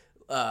attack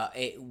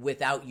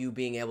without you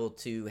being able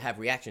to have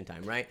reaction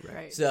time, right?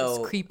 Right. So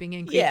just creeping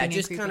in,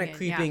 just kind of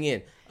creeping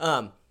in.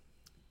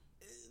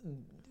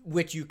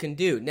 Which you can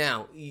do.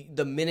 Now,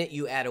 the minute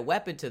you add a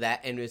weapon to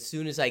that, and as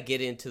soon as I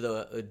get into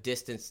the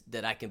distance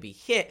that I can be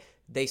hit,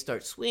 they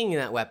start swinging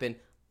that weapon,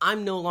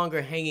 I'm no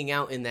longer hanging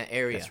out in that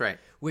area. That's right.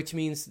 Which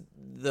means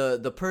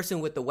the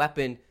person with the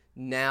weapon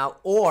now,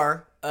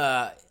 or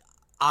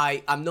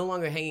I'm no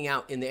longer hanging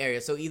out in the area.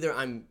 So either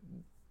I'm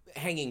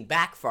hanging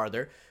back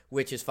farther,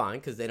 which is fine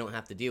because they don't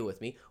have to deal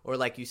with me. Or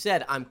like you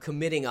said, I'm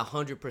committing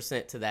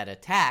 100% to that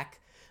attack.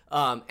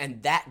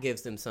 And that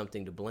gives them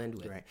something to blend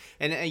with. Right.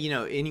 And,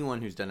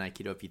 anyone who's done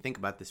Aikido, if you think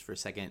about this for a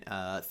second,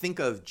 think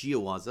of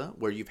Jiawaza,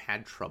 where you've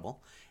had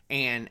trouble,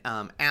 and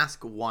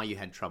ask why you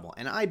had trouble.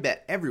 And I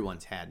bet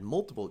everyone's had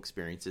multiple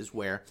experiences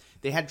where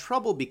they had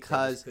trouble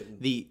because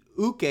the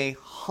uke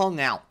hung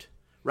out.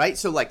 Right?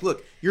 So,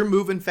 look, you're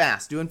moving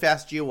fast, doing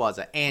fast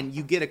Jiawaza, and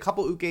you get a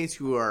couple ukes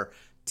who are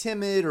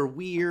timid or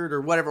weird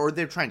or whatever, or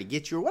they're trying to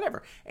get you or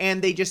whatever,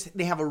 and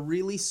they have a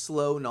really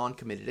slow,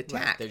 non-committed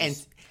attack.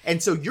 Right.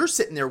 And so you're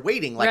sitting there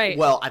waiting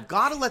well, I've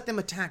got to let them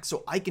attack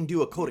so I can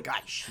do a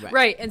Kodagaishi.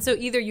 Right. And so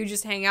either you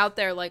just hang out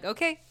there like,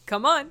 okay,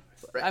 come on,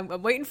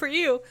 I'm waiting for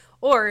you,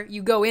 or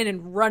you go in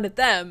and run at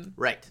them.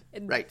 Right.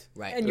 And Both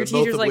your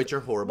teacher's of like, which are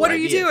horrible what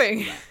ideas. Are you doing?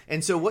 Right.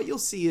 And so what you'll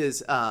see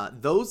is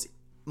those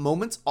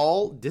moments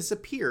all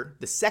disappear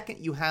the second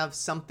you have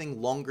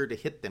something longer to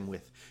hit them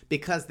with,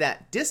 because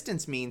that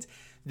distance means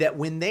that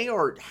when they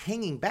are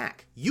hanging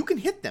back, you can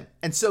hit them.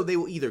 And so they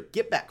will either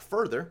get back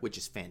further, which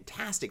is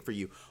fantastic for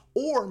you,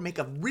 or make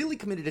a really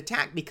committed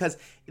attack because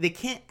they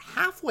can't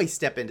halfway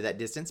step into that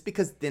distance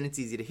because then it's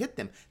easy to hit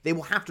them. They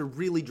will have to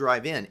really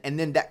drive in. And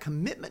then that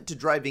commitment to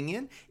driving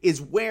in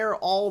is where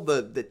all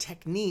the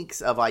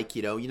techniques of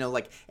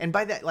Aikido, and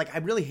by that, I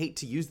really hate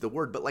to use the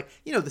word, but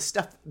the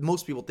stuff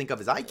most people think of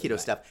as Aikido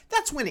stuff,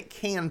 that's when it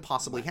can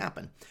possibly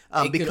happen.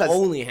 It can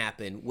only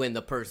happen when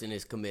the person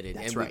is committed.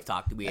 That's and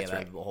right. we have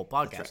a whole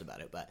podcast about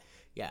it, but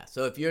yeah,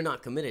 so if you're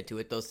not committed to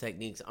it, those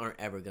techniques aren't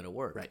ever going to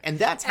work. Right. And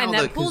that's how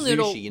that the pool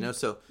Kazushi,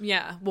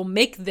 noodle, will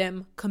make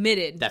them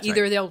committed. That's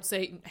Either right. they'll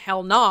say,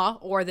 hell nah,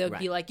 or they'll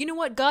be like, you know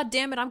what, God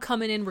damn it, I'm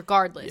coming in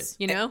regardless,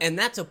 Yes. And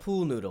that's a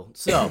pool noodle.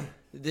 So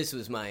this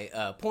was my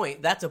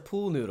point. That's a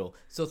pool noodle.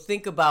 So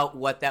think about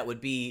what that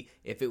would be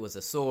if it was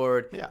a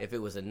sword, if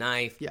it was a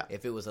knife,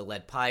 if it was a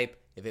lead pipe,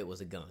 if it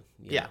was a gun.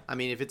 Yeah, I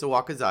mean, if it's a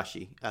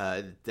wakizashi,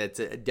 that's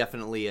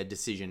definitely a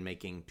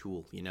decision-making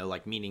tool,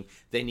 meaning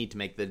they need to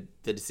make the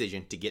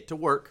decision to get to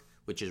work,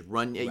 which is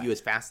run at you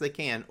as fast as they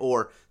can,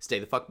 or stay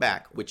the fuck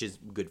back, which is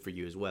good for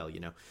you as well,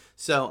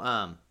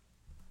 So,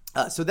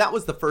 so that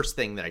was the first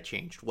thing that I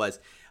changed, was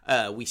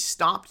we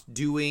stopped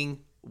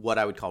doing what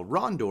I would call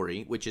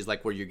randori, which is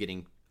where you're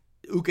getting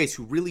ukes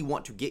who really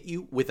want to get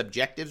you with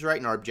objectives, right?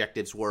 And our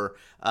objectives were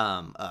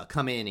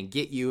come in and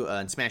get you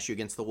and smash you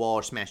against the wall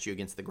or smash you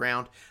against the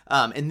ground.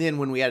 And then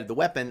when we added the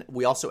weapon,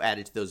 we also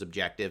added to those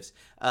objectives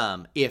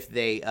if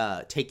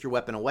they take your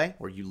weapon away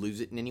or you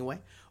lose it in any way,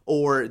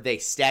 or they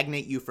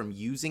stagnate you from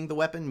using the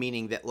weapon,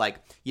 meaning that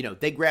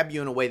they grab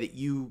you in a way that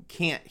you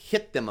can't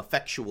hit them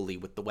effectually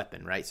with the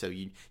weapon, right? So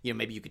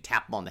maybe you could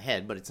tap them on the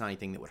head, but it's not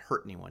anything that would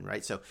hurt anyone,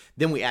 right? So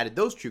then we added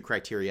those true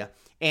criteria,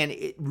 and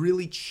it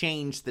really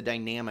changed the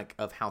dynamic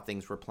of how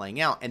things were playing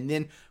out. And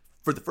then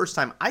for the first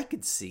time, I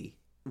could see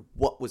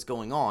what was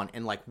going on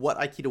and what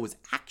Aikido was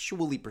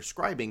actually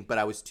prescribing, but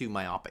I was too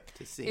myopic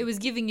to see. It was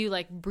giving you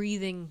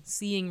breathing,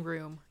 seeing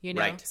room,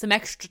 Right. some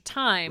extra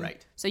time,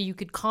 Right. so you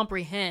could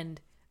comprehend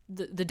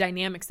the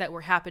dynamics that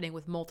were happening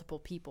with multiple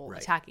people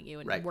attacking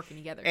you and working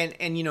together. And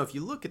if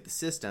you look at the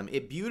system,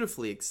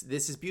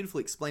 this is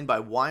beautifully explained by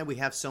why we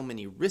have so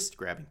many wrist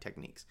grabbing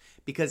techniques.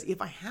 Because if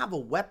I have a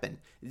weapon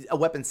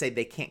say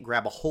they can't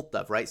grab a hold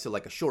of, right? So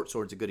a short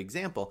sword's a good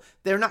example.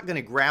 They're not going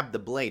to grab the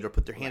blade or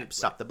put their hand up to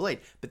stop the blade,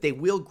 but they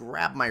will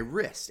grab my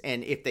wrist.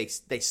 And if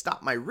they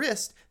stop my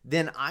wrist,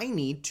 then I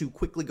need to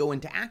quickly go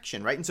into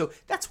action, right? And so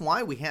that's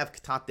why we have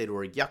katate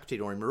dori, gyakute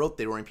dori, marote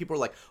dori, and people are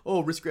like,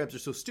 oh, wrist grabs are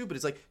so stupid.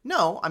 It's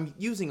no, I'm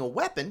using a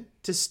weapon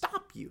to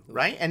stop you,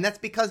 right? And that's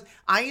because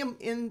I am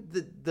in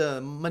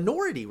the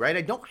minority, right?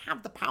 I don't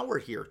have the power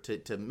here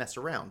to mess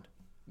around.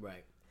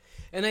 Right.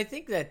 And I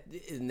think that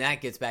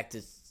gets back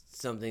to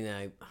something that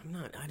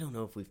I don't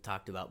know if we've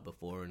talked about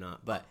before or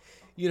not, but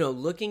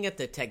looking at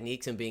the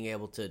techniques and being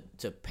able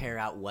to pair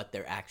out what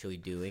they're actually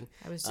doing.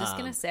 I was just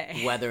gonna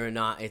say whether or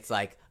not it's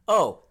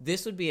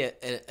this would be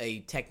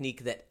a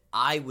technique that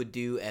I would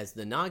do as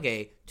the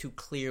nage to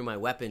clear my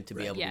weapon to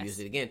be able to use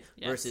it again,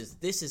 versus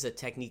this is a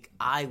technique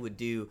I would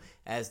do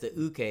as the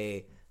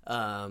uke,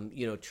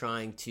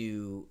 trying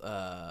to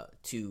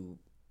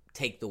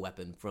take the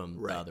weapon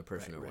from the other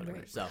person or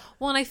whatever. So,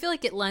 well, and I feel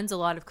like it lends a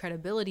lot of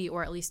credibility,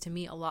 or at least to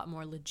me, a lot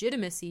more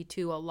legitimacy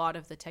to a lot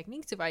of the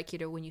techniques of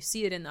Aikido when you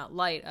see it in that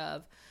light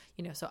of,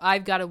 so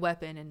I've got a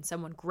weapon and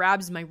someone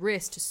grabs my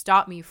wrist to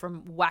stop me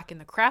from whacking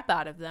the crap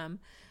out of them.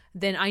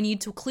 Then I need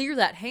to clear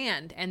that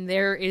hand, and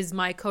there is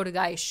my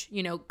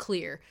Kodagaishi,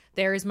 clear.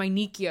 There is my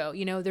Nikyo,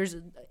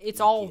 it's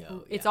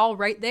all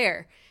right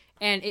there,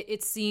 and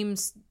it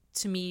seems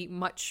to me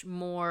much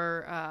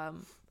more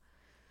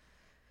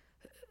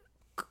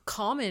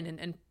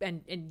common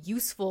and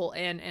useful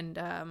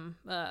and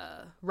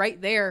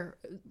right there,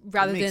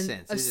 rather than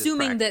sense.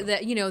 assuming that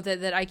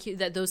IQ,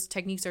 that those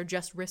techniques are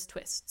just wrist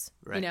twists.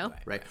 Right,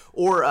 right.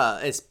 Or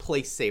as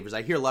place savers,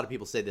 I hear a lot of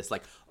people say this,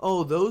 like,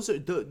 "Oh, those are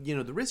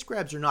the wrist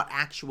grabs are not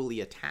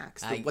actually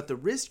attacks. What the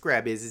wrist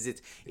grab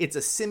is it's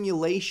a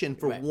simulation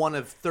for one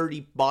of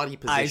 30 body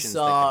positions."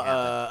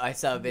 I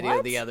saw a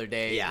video the other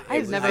day. Yeah,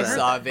 I've never. I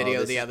saw a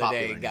video the other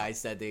day. Guy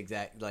said the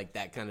exact like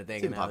that kind of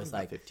thing, and I was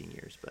like, 15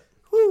 years, but.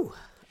 Whew.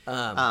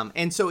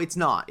 And so it's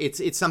not.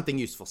 It's something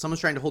useful. Someone's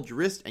trying to hold your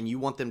wrist, and you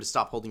want them to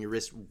stop holding your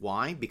wrist.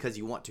 Why? Because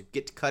you want to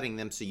get to cutting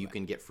them so you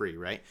can get free,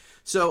 right?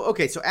 So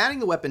adding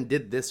the weapon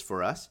did this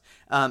for us.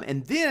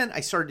 And then I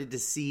started to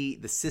see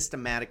the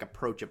systematic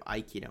approach of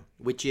Aikido,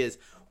 which is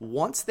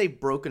once they've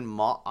broken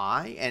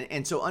Ma'ai,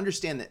 and so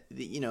understand that,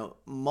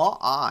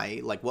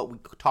 Ma'ai, like what we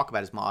talk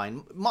about as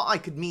Ma'ai,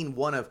 Ma'ai could mean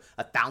one of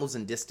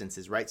 1,000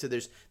 distances, right? So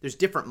there's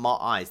different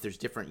Ma'ais, there's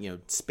different,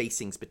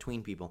 spacings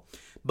between people.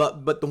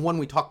 But the one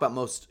we talk about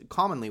most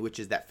commonly, which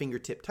is that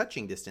fingertip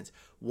touching distance,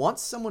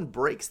 once someone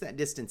breaks that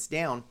distance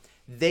down,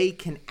 they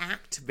can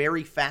act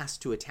very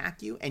fast to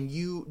attack you, and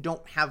you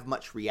don't have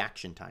much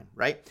reaction time,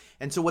 right?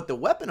 And so what the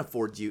weapon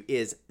affords you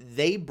is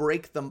they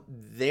break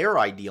their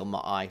ideal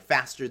Ma'ai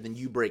faster than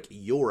you break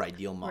your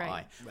ideal Ma'ai.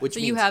 Right. Which so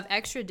means, you have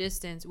extra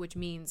distance, which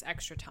means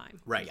extra time.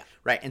 Right,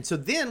 right. And so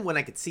then when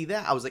I could see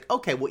that, I was like,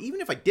 okay, well,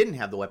 even if I didn't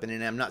have the weapon,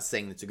 and I'm not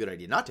saying it's a good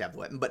idea not to have the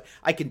weapon, but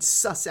I can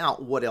suss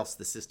out what else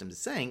the system is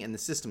saying, and the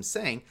system's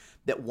saying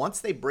that once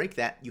they break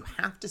that, you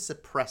have to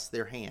suppress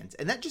their hands.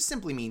 And that just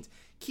simply means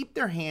keep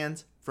their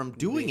hands from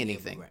doing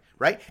anything,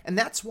 right? And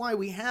that's why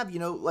we have,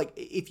 like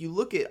if you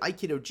look at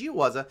Aikido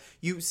Jiwaza,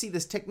 you see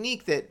this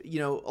technique that,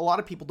 a lot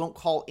of people don't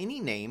call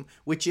any name,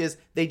 which is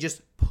they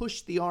just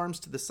push the arms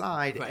to the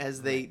side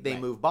as they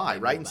move by,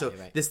 right? And so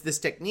this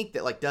technique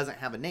that like doesn't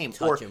have a name,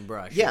 touch and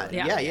brush, yeah.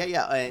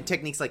 And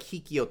techniques like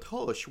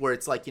Hikiotosh, where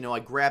it's like I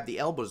grab the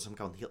elbows,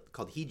 something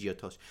called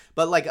Hijiotosh,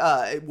 but like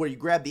where you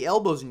grab the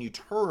elbows and you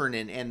turn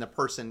and the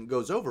person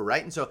goes over,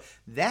 right? And so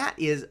that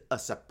is a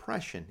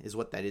suppression, is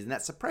what that is, and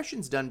that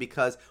suppression's done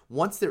because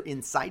once they're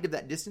inside of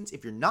that distance,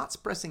 if you're not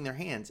suppressing their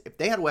hands, if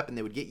they had a weapon,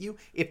 they would get you.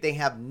 If they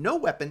have no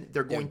weapon,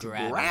 they're going to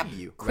grab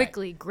you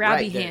quickly,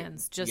 grabby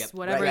hands, just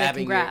whatever they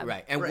can grab.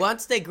 Right. And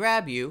once they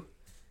grab you,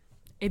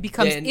 it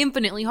becomes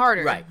infinitely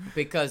harder. Right.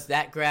 Because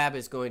that grab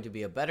is going to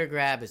be a better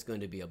grab. It's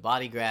going to be a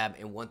body grab.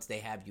 And once they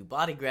have you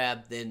body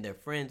grab, then their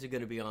friends are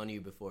going to be on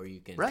you before you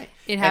can. Right.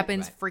 It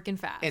happens freaking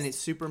fast. And it's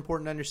super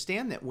important to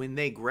understand that when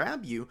they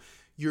grab you,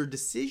 your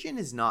decision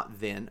is not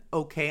then,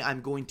 okay,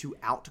 I'm going to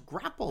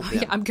out-grapple them.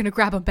 Yeah, I'm going to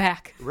grab them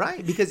back.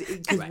 Right, because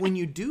when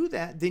you do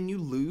that, then you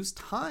lose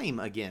time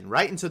again,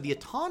 right? And so the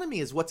autonomy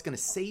is what's going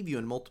to save you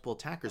in multiple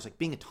attackers, like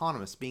being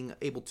autonomous, being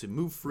able to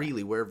move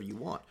freely wherever you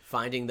want.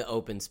 Finding the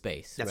open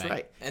space. That's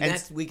right. And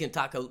that's, we can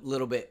talk a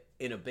little bit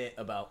in a bit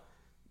about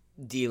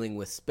dealing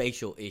with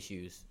spatial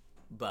issues,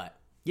 but...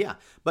 Yeah,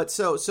 but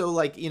so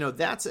like,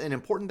 that's an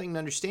important thing to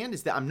understand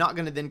is that I'm not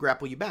going to then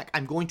grapple you back.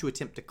 I'm going to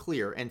attempt to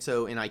clear. And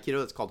so in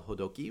Aikido, it's called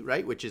Hodoki,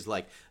 right? Which is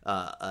like,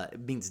 it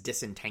means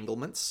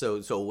disentanglements.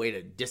 So a way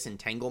to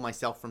disentangle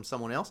myself from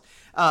someone else.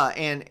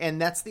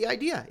 And that's the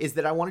idea, is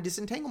that I want to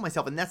disentangle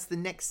myself. And that's the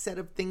next set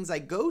of things I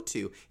go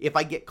to if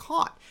I get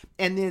caught.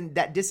 And then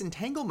that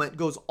disentanglement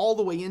goes all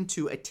the way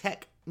into a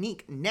technique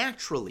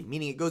naturally,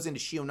 meaning it goes into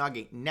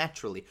Shio-nage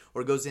naturally,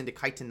 or it goes into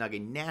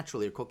Kaiten-nage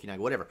naturally, or Koki-nage,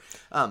 whatever,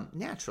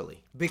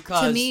 naturally.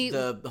 Because to me,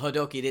 the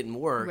Hodoki didn't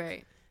work,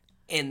 right?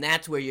 And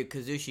that's where your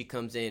Kazushi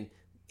comes in.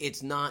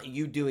 It's not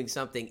you doing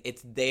something;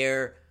 it's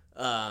their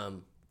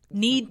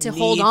need to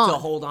hold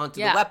on to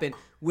the weapon,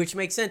 which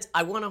makes sense.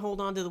 I want to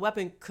hold on to the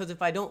weapon because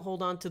if I don't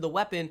hold on to the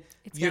weapon,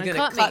 you're going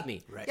to cut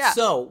me. Right. Yeah.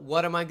 So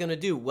what am I going to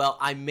do? Well,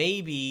 I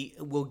maybe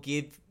will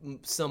give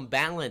some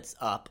balance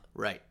up,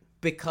 right?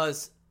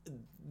 Because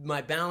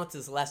my balance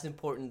is less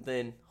important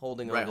than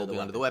holding on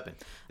to the weapon.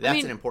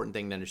 That's an important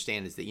thing to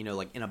understand is that,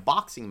 like in a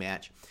boxing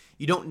match,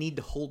 you don't need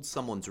to hold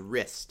someone's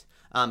wrist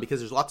because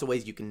there's lots of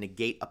ways you can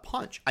negate a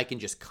punch. I can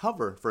just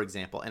cover, for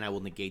example, and I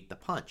will negate the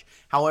punch.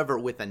 However,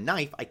 with a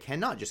knife, I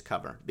cannot just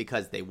cover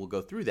because they will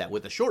go through that.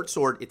 With a short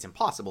sword, it's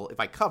impossible.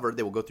 If I cover,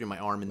 they will go through my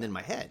arm and then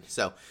my head.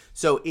 So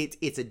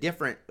it's a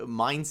different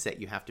mindset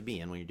you have to be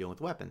in when you're dealing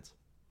with weapons.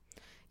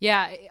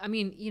 Yeah, I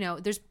mean,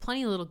 there's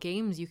plenty of little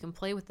games you can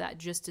play with that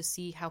just to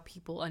see how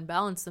people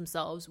unbalance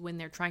themselves when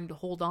they're trying to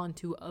hold on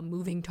to a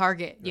moving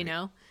target,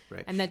 know?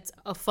 Right. And that's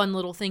a fun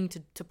little thing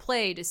to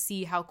play to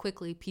see how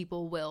quickly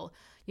people will,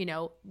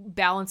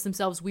 balance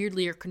themselves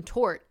weirdly or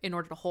contort in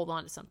order to hold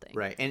on to something.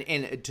 Right.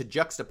 And to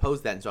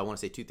juxtapose that, and so I want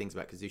to say two things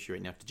about Kazushi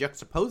right now. To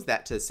juxtapose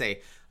that to,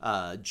 say,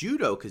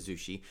 Judo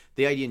Kazushi,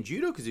 the idea in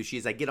Judo Kazushi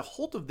is I get a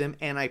hold of them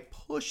and I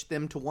push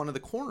them to one of the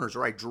corners,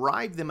 or I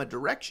drive them a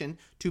direction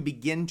to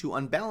begin to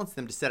unbalance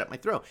them to set up my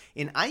throw.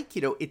 In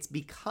Aikido, it's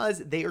because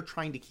they are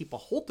trying to keep a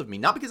hold of me,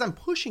 not because I'm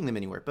pushing them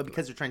anywhere, but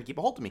because they're trying to keep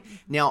a hold of me.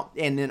 Now,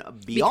 and then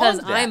beyond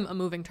because I'm a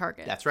moving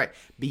target. That's right.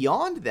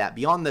 Beyond that,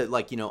 beyond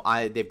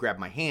the, they've grabbed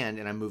my hand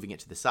and I'm moving it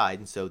to the side,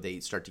 and so they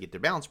start to get their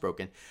balance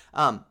broken.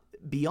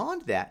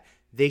 Beyond that,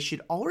 they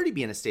should already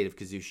be in a state of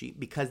Kazushi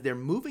because they're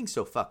moving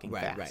so fucking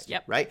fast. Right.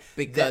 Yep. Right?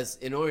 Because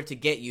in order to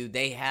get you,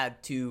 they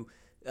had to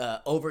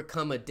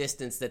overcome a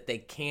distance that they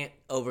can't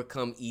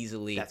overcome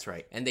easily. That's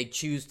right. And they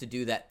choose to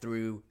do that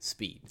through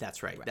speed.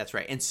 That's right. That's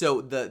right. And so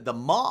the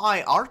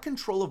Ma'ai, our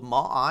control of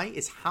Ma'ai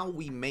is how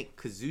we make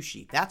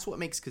Kazushi. That's what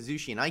makes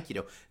Kazushi in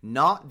Aikido,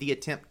 not the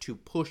attempt to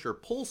push or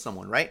pull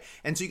someone, right?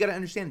 And so you got to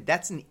understand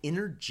that's an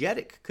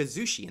energetic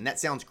Kazushi. And that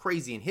sounds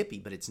crazy and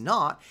hippie, but it's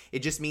not. It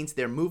just means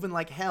they're moving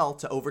like hell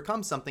to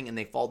overcome something and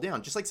they fall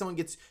down. Just like someone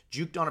gets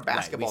juked on a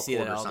basketball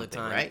court or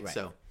something, right?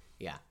 So,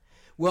 yeah.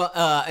 Well,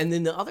 and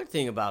then the other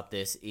thing about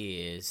this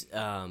is,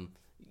 so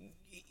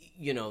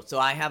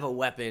I have a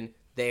weapon,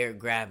 they're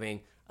grabbing,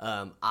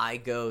 I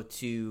go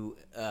to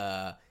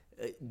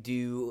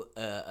do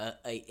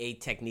a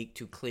technique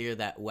to clear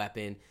that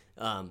weapon.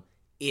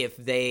 If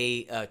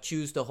they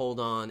choose to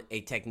hold on,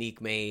 a technique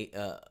may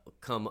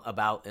come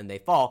about and they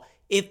fall.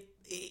 If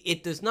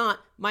it does not,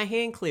 my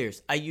hand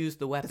clears. I use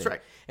the weapon. That's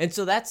right. And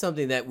so that's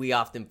something that we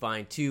often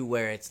find too,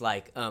 where it's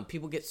like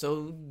people get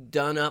so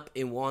done up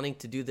in wanting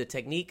to do the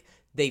technique,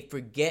 they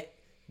forget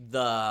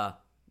the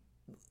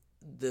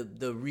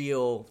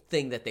real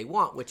thing that they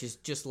want, which is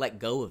just let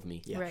go of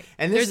me. Yeah. Right.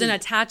 And there's an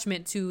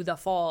attachment to the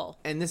fall.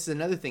 And this is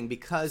another thing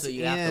because so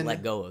you have to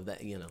let go of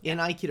that. In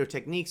Aikido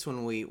techniques,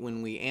 when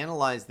we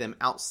analyze them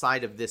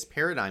outside of this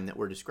paradigm that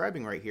we're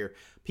describing right here,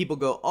 people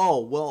go,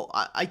 "Oh, well,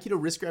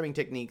 Aikido wrist grabbing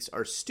techniques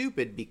are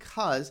stupid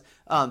because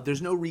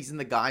there's no reason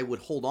the guy would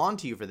hold on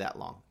to you for that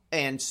long."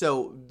 And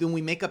so then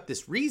we make up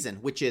this reason,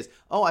 which is,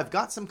 oh, I've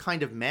got some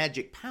kind of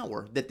magic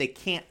power that they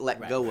can't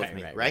let go of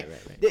me, right?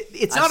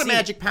 It's not a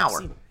magic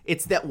power.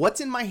 It's that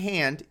what's in my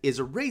hand is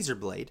a razor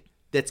blade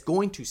that's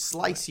going to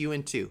slice you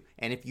in two.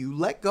 And if you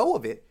let go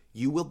of it,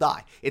 you will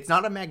die. It's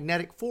not a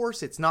magnetic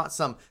force. It's not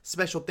some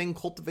special thing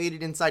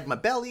cultivated inside my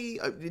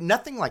belly.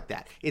 Nothing like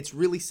that. It's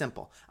really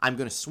simple. I'm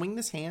going to swing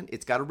this hand.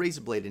 It's got a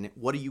razor blade in it.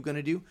 What are you going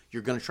to do?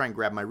 You're going to try and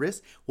grab my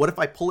wrist. What if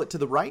I pull it to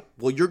the right?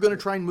 Well, you're going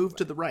to try and move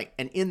to the right.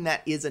 And in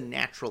that is a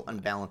natural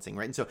unbalancing,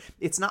 right? And so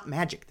it's not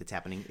magic that's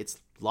happening. It's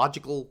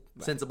logical,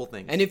 sensible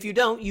things. And if you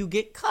don't, you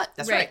get cut.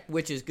 That's right.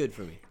 Which is good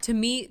for me. To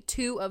me,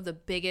 two of the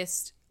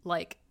biggest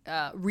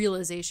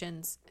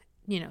realizations,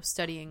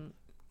 studying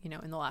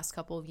in the last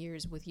couple of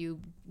years with you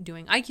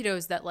doing Aikido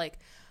is that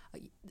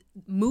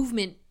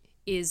movement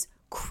is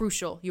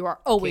crucial. You are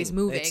always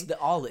moving.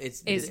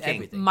 It's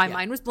everything. My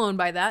mind was blown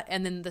by that.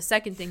 And then the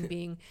second thing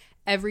being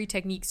every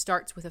technique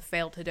starts with a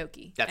failed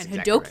Hadoki. That's and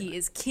exactly Hadoki right.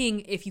 is king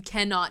if you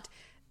cannot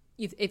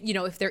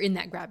if they're in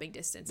that grabbing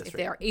distance. That's if right.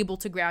 they are able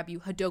to grab you,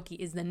 Hadoki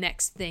is the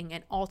next thing,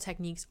 and all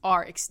techniques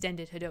are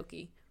extended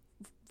Hadoki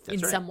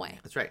some way.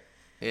 That's right.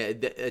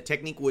 A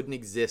technique wouldn't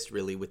exist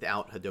really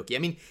without Hadoki. I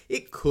mean,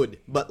 it could,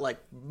 but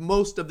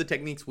most of the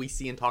techniques we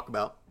see and talk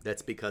about,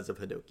 that's because of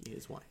Hadoki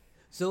is why.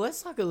 So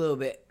let's talk a little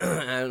bit.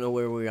 I don't know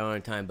where we are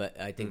in time, but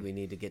I think we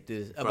need to get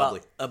through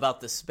this about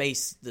the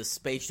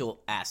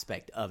spatial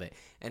aspect of it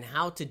and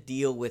how to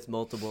deal with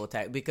multiple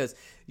attacks. Because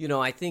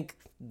I think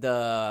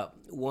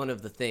one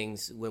of the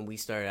things when we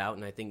started out,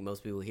 and I think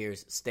most people here,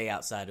 is stay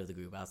outside of the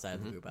group, outside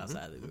of the group,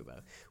 outside of the group,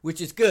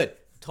 which is good,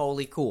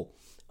 totally cool.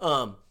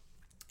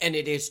 And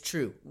it is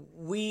true.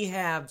 We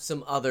have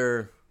some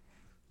other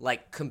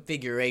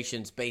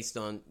configurations based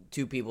on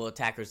two people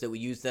attackers that we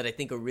use that I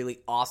think are really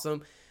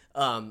awesome.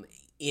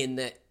 In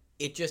that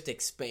it just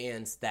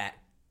expands that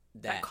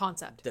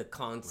concept, the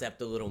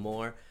concept a little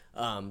more,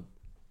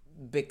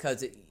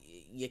 because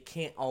you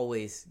can't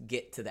always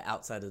get to the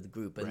outside of the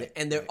group,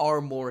 and there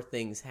are more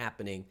things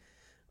happening.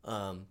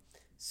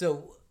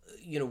 So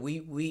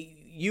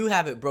you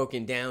have it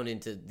broken down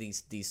into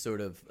these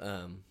sort of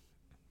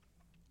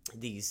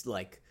these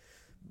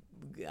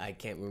I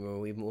can't remember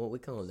what we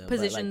call them.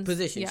 Positions.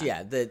 Positions,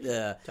 yeah.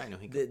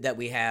 That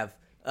we have.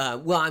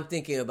 Well, I'm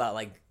thinking about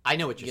I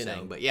know what you're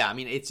saying, but yeah, I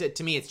mean,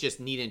 to me, it's just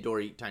Niden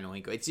Dori Taino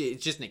Hinko. It's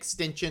just an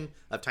extension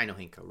of Taino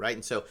Hinko, right?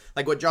 And so,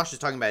 what Josh is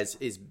talking about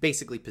is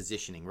basically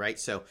positioning, right?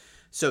 So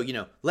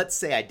let's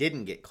say I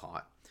didn't get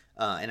caught,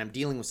 and I'm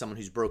dealing with someone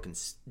who's broken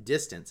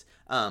distance.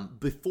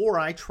 Before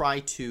I try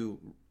to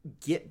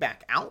get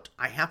back out,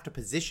 I have to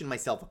position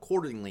myself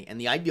accordingly,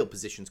 and the ideal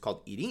position is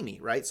called irimi,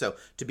 right? So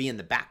to be in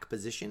the back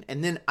position,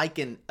 and then I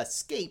can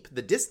escape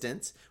the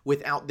distance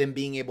without them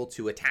being able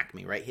to attack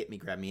me, right? Hit me,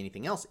 grab me,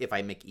 anything else if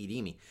I make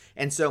irimi.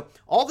 And so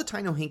all the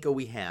Taino Hinko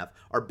we have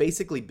are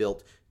basically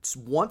built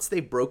once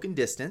they've broken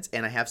distance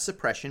and I have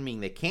suppression,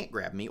 meaning they can't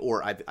grab me,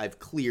 or I've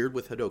cleared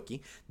with Hadoki,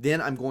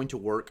 then I'm going to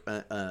work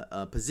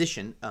a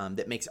position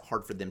that makes it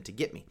hard for them to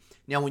get me.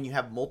 Now, when you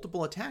have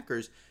multiple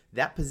attackers,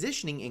 that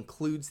positioning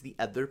includes the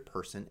other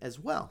person as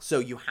well. So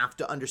you have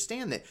to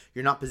understand that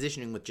you're not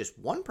positioning with just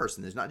one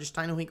person. There's not just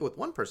Taino Hinko with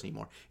one person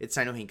anymore. It's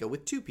Taino Hinko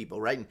with two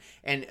people, right?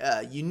 And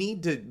you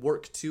need to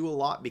work two a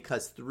lot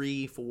because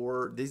 3,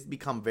 4, these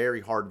become very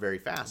hard very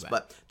fast. Right.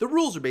 But the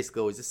rules are basically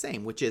always the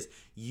same, which is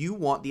you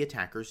want the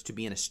attackers to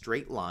be in a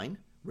straight line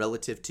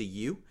relative to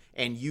you,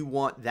 and you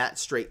want that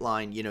straight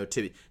line,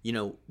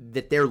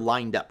 that they're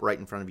lined up right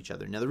in front of each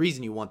other. Now, the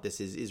reason you want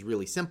this is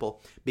really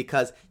simple,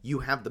 because you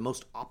have the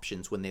most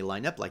options when they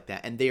line up like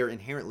that, and they are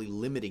inherently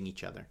limiting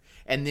each other.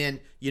 And then,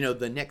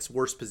 the next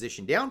worst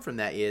position down from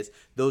that is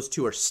those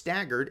two are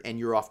staggered and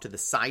you're off to the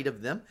side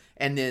of them.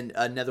 And then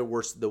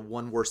the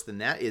one worse than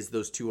that is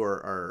those two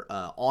are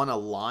on a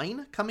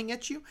line coming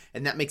at you,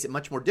 and that makes it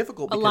much more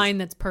difficult. A line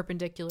that's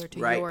perpendicular to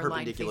your line,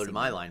 perpendicular to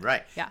my line,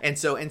 right? Yeah. And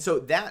so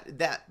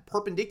that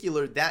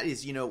perpendicular, that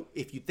is,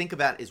 if you think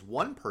about it as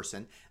one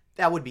person,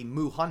 that would be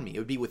Mu Hanmi. It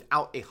would be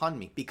without a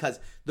Hanmi, because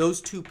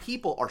those two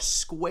people are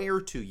square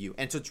to you.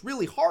 And so it's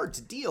really hard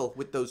to deal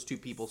with those two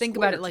people. Think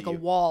about it like a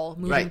wall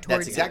moving right,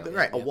 towards that's exactly you.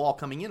 Right. A wall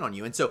coming in on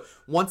you. And so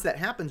once that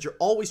happens, you're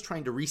always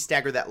trying to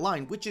restagger that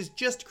line, which is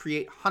just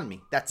create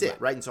Hanmi. That's it,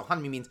 right? And so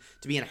Hanmi means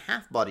to be in a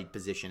half-bodied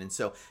position. And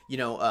so,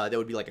 that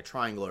would be like a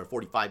triangle or a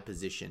 45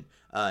 position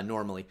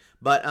normally.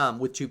 But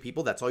with two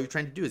people, that's all you're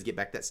trying to do is get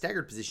back that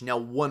staggered position. Now,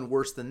 one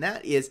worse than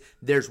that is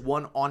there's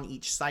one on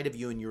each side of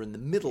you and you're in the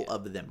middle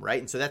of them, right?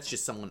 And so that's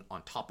just someone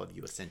on top of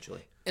you,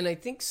 essentially. And I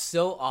think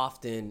so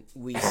often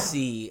we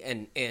see,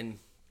 and in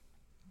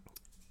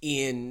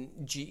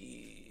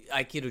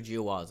Aikido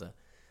Jiwaza,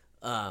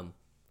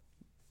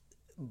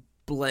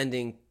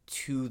 blending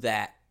to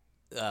that,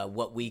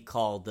 what we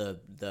call the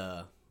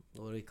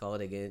what do we call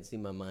it again? See,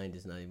 my mind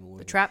is not even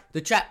working.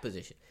 The trap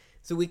position.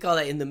 So we call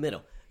that in the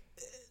middle.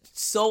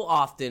 So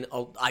often,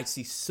 I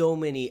see so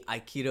many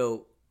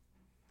Aikido,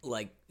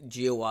 like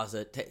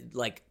Jiwaza,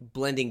 like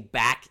blending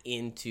back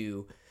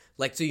into,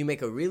 like, so you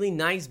make a really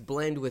nice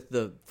blend with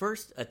the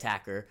first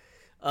attacker,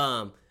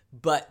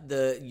 but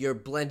you're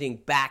blending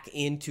back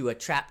into a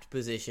trapped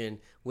position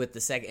with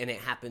the second, and it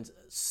happens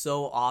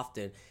so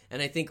often.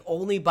 And I think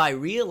only by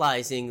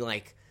realizing,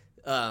 like,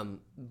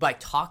 by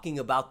talking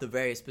about the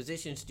various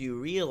positions, do you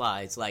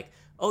realize, like,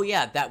 oh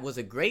yeah, that was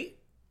a great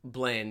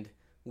blend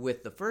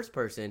with the first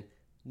person,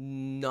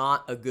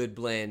 not a good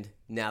blend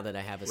now that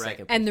I have a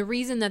second person. And the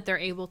reason that they're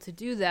able to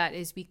do that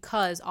is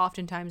because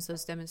oftentimes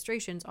those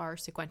demonstrations are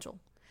sequential.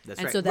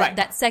 That's right. So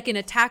that second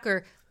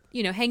attacker,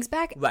 hangs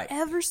back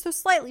ever so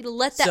slightly to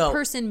let that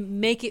person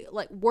make it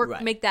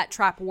work, make that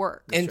trap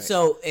work. And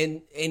so,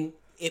 and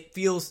it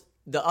feels,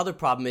 the other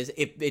problem is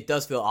it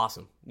does feel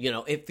awesome.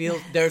 It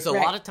feels, there's a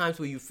lot of times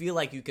where you feel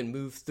like you can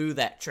move through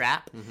that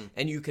trap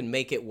and you can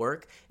make it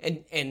work.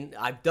 And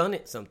I've done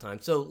it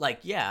sometimes. So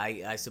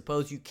I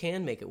suppose you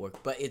can make it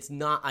work, but it's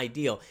not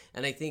ideal.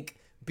 And I think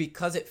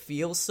because it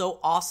feels so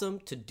awesome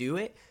to do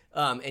it,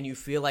 and you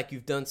feel like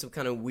you've done some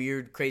kind of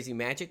weird, crazy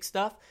magic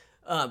stuff,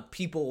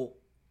 people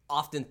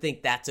often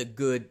think that's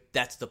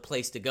the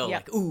place to go.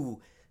 Yep. Like,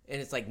 ooh.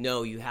 And it's like,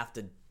 no, you have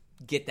to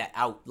get that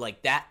out.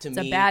 Like, that to me,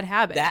 it's a bad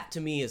habit. That to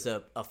me is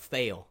a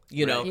fail.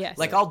 Yes.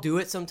 Like, I'll do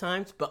it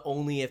sometimes, but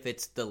only if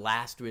it's the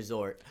last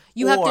resort.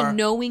 You have to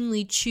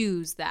knowingly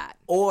choose that.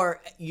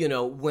 Or,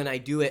 when I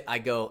do it, I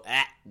go,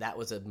 that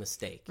was a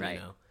mistake.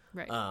 Right.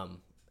 Right.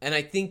 And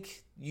I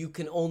think you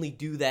can only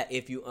do that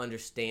if you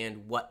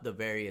understand what the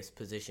various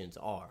positions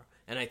are.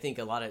 And I think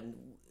a lot of,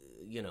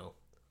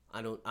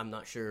 I'm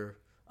not sure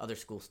other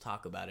schools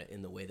talk about it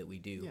in the way that we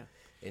do. Yeah.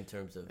 In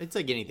terms of, it's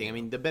like anything. I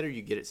mean, the better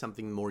you get at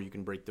something, the more you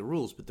can break the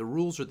rules. But the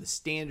rules are the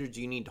standards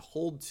you need to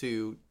hold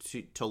to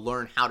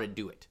learn how to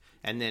do it.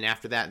 And then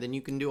after that, then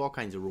you can do all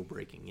kinds of rule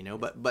breaking,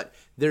 But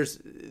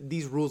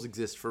these rules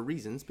exist for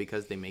reasons,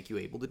 because they make you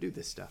able to do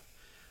this stuff.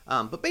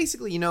 But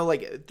basically,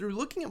 through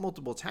looking at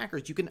multiple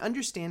attackers, you can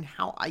understand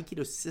how Aikido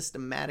is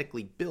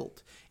systematically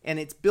built. And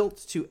it's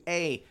built to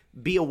A,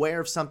 be aware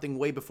of something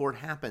way before it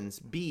happens.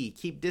 B,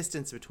 keep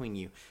distance between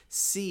you.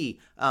 C,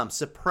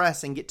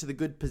 suppress and get to the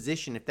good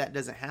position if that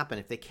doesn't happen.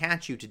 If they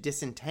catch you, to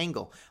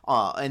disentangle.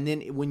 And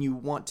then when you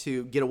want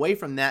to get away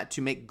from that,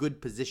 to make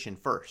good position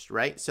first,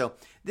 right? So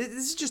this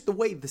is just the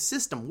way the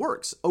system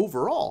works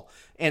overall.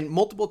 And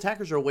multiple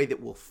attackers are a way that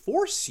will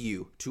force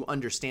you to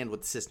understand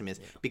what the system is.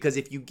 Yeah. Because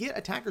if you get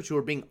attackers who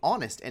are being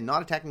honest and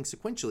not attacking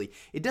sequentially,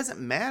 it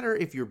doesn't matter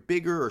if you're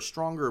bigger or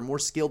stronger or more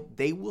skilled,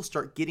 they will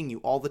start getting you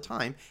all the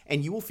time.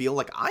 And you will feel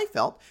like I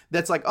felt,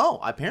 that's like, oh,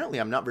 apparently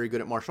I'm not very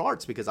good at martial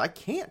arts because I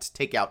can't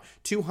take out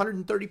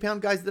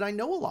 230-pound guys that I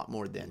know a lot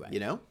more than,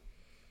 Right. All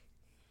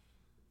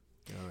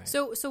right.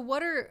 So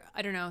what are,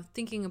 I don't know,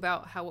 thinking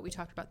about what we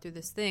talked about through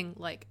this thing,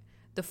 like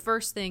the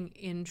first thing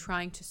in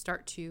trying to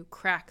start to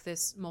crack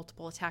this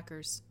multiple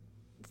attackers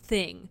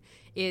thing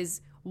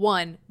is,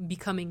 one,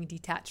 becoming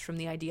detached from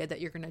the idea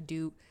that you're going to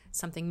do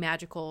something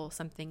magical,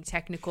 something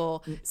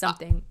technical,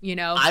 something,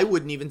 I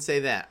wouldn't even say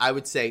that. I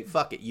would say,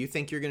 fuck it. You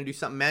think you're going to do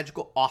something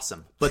magical?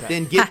 Awesome. But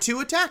then get two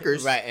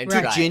attackers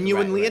to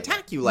genuinely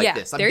attack you like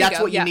this. I mean,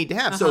 that's what you need to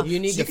have. So you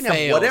need you to can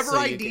have whatever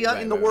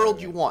idea in the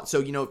world you want. So,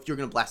 if you're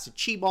going to blast a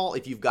chi ball,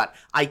 if you've got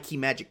Aiki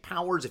magic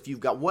powers, if you've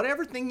got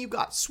whatever thing you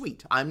got,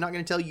 sweet. I'm not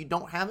going to tell you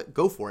don't have it.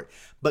 Go for it.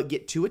 But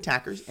get two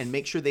attackers and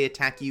make sure they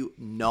attack you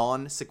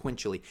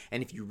non-sequentially.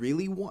 And if you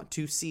really want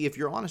to see if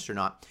you're honest or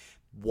not,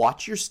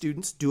 watch your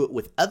students do it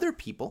with other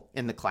people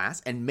in the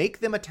class and make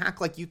them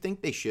attack like you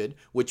think they should,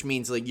 which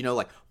means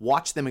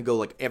watch them and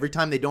go every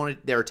time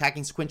they're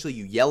attacking sequentially,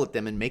 you yell at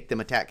them and make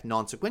them attack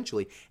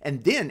non-sequentially.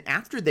 And then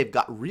after they've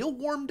got real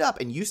warmed up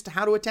and used to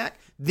how to attack,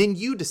 then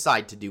you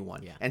decide to do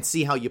one and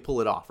see how you pull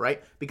it off,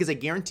 right? Because I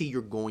guarantee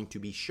you're going to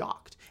be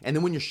shocked. And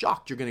then when you're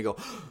shocked, you're going to go,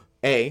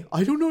 A,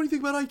 I don't know anything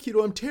about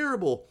Aikido, I'm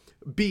terrible.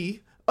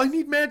 B, I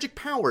need magic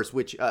powers,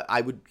 which I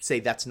would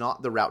say that's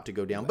not the route to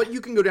go down. But you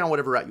can go down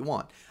whatever route you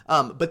want.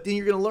 But then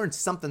you're going to learn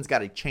something's got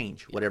to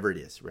change, whatever it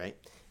is, right?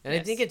 And I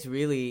think it's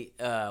really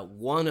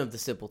one of the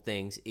simple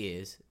things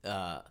is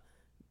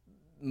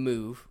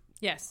move.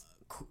 Yes.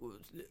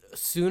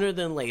 Sooner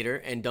than later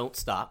and don't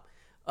stop.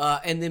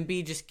 And then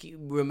B, just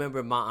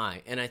remember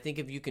Ma'ai. And I think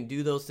if you can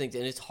do those things,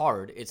 and it's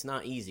hard, it's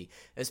not easy,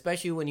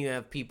 especially when you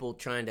have people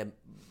trying to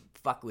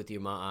fuck with your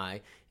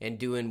Ma'ai and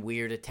doing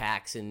weird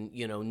attacks and,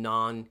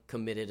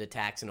 non-committed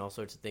attacks and all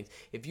sorts of things.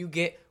 If you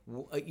get,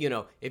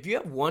 if you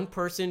have one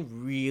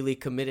person really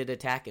committed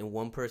attack and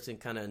one person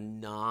kind of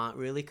not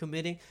really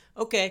committing,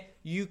 okay,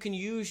 you can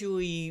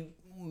usually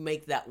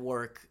make that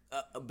work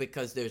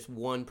because there's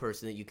one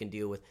person that you can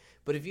deal with.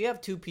 But if you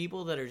have two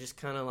people that are just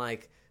kind of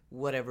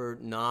whatever,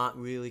 not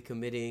really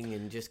committing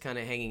and just kind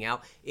of hanging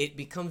out, it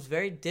becomes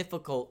very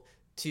difficult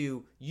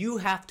you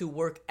have to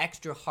work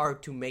extra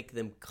hard to make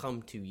them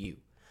come to you.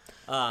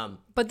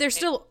 But they're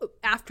still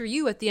after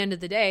you at the end of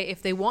the day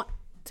if they want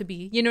to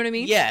be. You know what I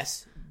mean?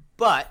 Yes,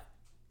 but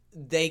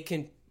they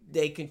can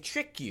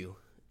trick you,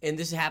 and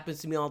this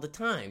happens to me all the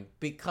time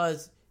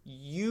because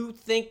you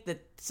think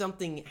that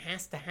something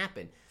has to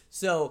happen.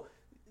 So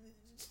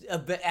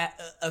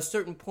at a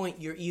certain point,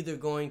 you're either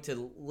going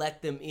to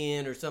let them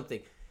in or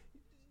something.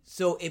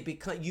 So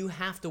you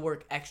have to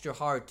work extra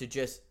hard to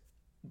just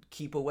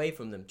keep away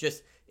from them.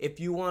 Just if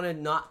you want to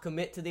not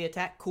commit to the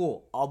attack,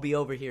 cool, I'll be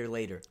over here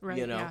later.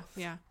 Right,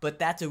 yeah. But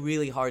that's a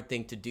really hard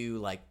thing to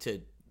do,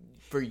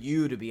 for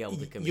you to be able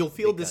to commit. You'll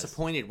feel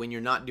disappointed when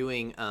you're not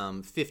doing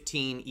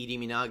 15 Iri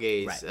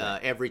Minages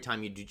every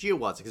time you do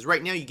Jiawatsu. Because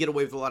right now you get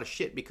away with a lot of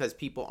shit because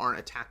people aren't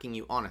attacking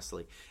you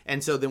honestly.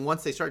 And so then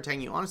once they start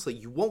attacking you honestly,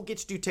 you won't get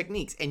to do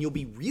techniques. And you'll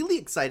be really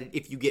excited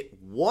if you get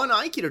one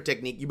Aikido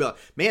technique. You'll be like,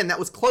 man, that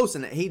was close.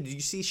 And hey, did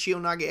you see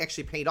Shio-nage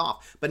actually paid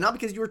off? But not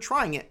because you were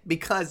trying it,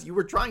 because you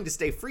were trying to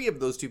stay free of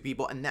those two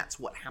people. And that's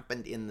what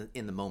happened in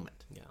the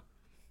moment. Yeah.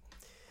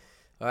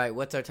 All right,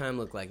 what's our time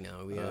look like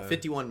now? We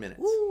 51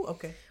 minutes. Ooh,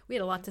 okay. We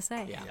had a lot to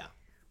say. Yeah.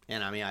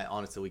 And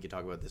honestly, we could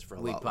talk about this for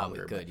a lot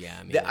longer. We probably could,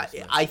 yeah.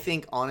 I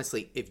think,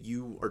 honestly, if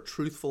you are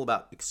truthful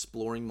about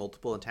exploring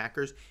multiple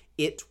attackers,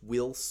 it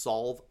will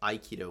solve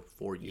Aikido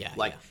for you.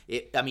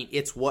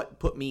 It's what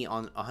put me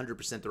on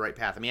 100% the right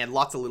path. I had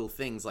lots of little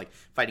things like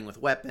fighting with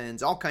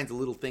weapons, all kinds of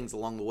little things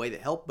along the way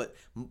that helped. But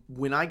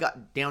when I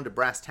got down to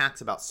brass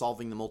tacks about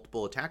solving the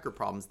multiple attacker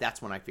problems,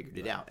 that's when I figured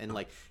it out. And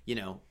I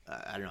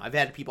don't know. I've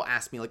had people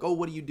ask me oh,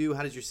 what do you do?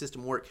 How does your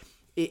system work?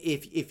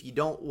 If you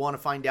don't want to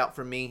find out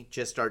from me,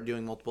 just start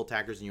doing multiple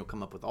attackers and you'll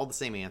come up with all the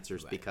same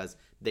answers because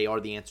they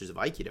are the answers of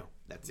Aikido.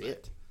 That's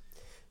it.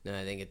 No,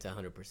 I think it's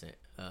 100%.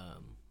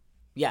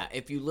 Yeah,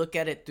 if you look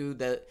at it through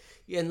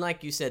and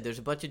like you said, there's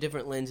a bunch of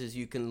different lenses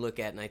you can look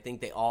at, and I think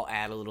they all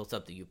add a little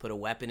something. You put a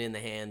weapon in the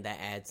hand, that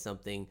adds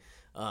something.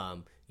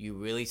 You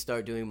really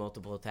start doing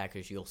multiple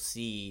attackers, you'll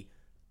see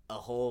a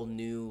whole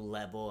new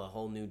level, a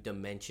whole new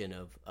dimension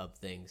of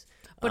things.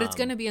 But it's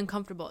going to be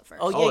uncomfortable at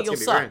first. Oh, yeah, it's you'll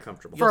be suck. very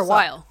uncomfortable. For a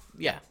while.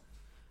 Yeah.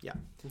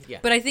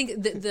 But I think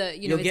you'll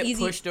it's get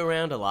easy, pushed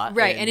around a lot,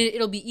 right? And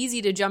it'll be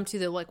easy to jump to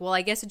the well,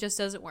 I guess it just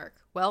doesn't work.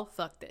 Well,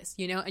 fuck this,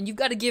 and you've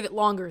got to give it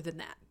longer than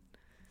that.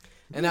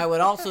 And I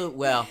would also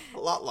a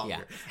lot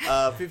longer.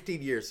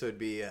 15 years, so it'd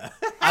be.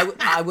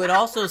 I would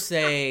also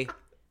say,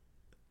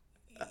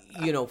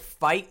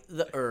 fight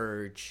the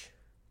urge.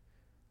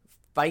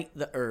 Fight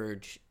the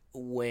urge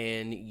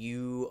when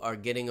you are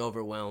getting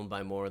overwhelmed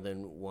by more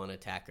than one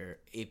attacker.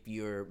 If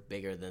you're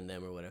bigger than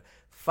them or whatever,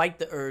 fight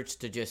the urge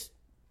to just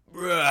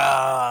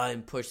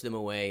and push them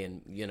away,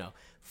 and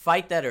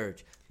fight that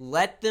urge.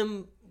 Let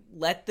them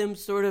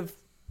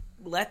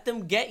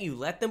get you.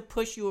 Let them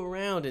push you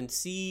around and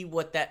see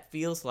what that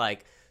feels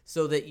like,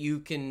 so that you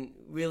can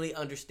really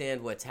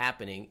understand what's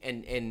happening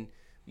and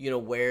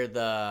where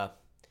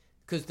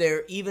because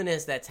there, even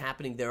as that's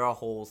happening, there are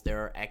holes,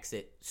 there are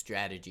exit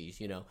strategies,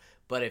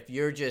 But if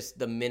you're just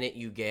the minute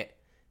you get,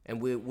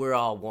 and we're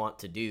all want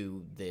to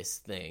do this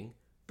thing.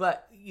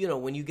 But,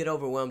 when you get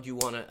overwhelmed, you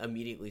want to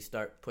immediately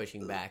start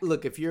pushing back.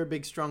 Look, if you're a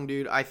big, strong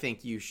dude, I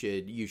think you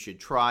should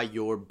try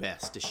your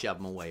best to shove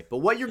them away. But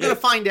what you're going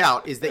to find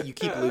out is that you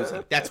keep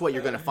losing. That's what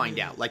you're going to find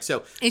out.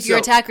 If your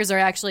attackers are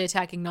actually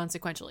attacking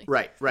non-sequentially.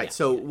 Right. Yeah.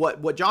 So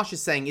what Josh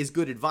is saying is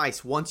good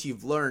advice once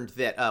you've learned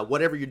that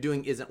whatever you're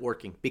doing isn't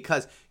working.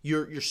 Because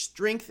your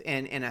strength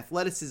and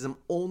athleticism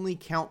only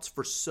counts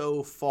for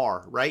so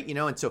far, right?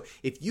 And so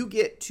if you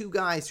get two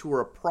guys who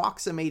are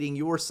approximating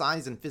your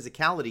size and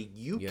physicality,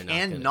 you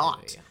cannot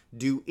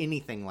do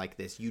anything like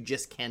this. You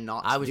just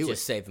cannot. I was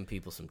just saving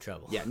people some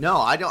trouble. Yeah, no,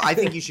 I don't. I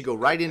think you should go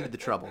right into the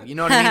trouble. You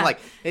know what I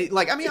mean?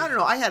 Like I mean, I don't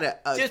know. I had a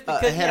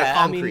head of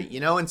concrete,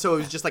 and so it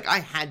was just like I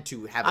had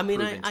to have. I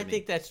mean, I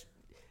think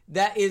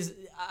that is.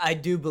 I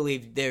do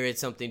believe there is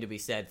something to be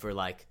said for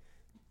like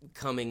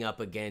coming up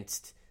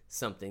against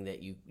something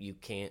that you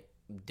can't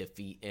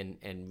defeat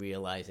and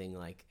realizing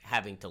like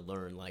having to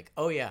learn like,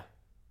 oh yeah,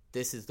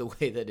 this is the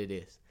way that it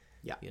is.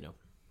 Yeah,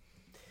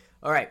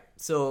 All right.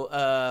 So,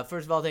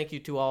 first of all, thank you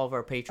to all of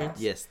our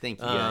patrons. Yes, thank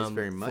you guys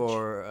very much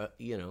for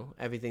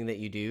everything that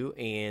you do,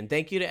 and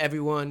thank you to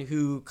everyone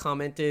who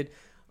commented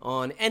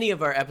on any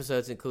of our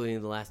episodes,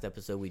 including the last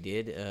episode we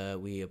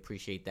did. We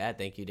appreciate that.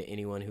 Thank you to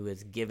anyone who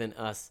has given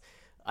us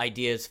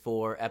ideas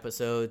for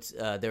episodes.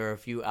 There are a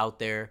few out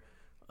there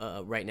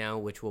right now,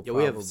 which we'll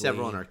probably we have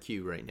several on our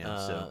queue right now,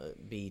 so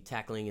be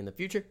tackling in the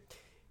future.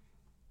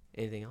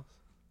 Anything else?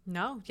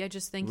 No. Yeah,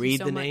 just thank you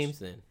so much. Read the names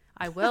then.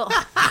 I will.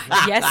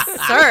 Yes,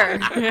 sir.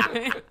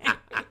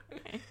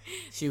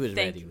 She was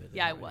ready with it.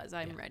 Yeah, I was.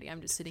 I'm ready.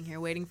 I'm just sitting here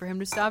waiting for him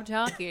to stop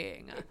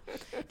talking.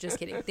 Just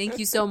kidding. Thank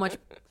you so much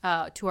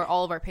to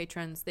all of our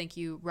patrons. Thank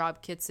you,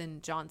 Rob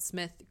Kitson, John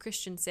Smith,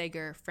 Christian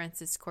Sager,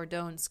 Francis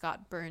Cordone,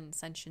 Scott Byrne,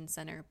 Ascension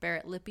Center,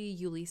 Barrett Lippy,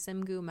 Yuli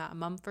Simgu, Matt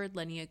Mumford,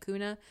 Lenny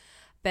Acuna,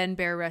 Ben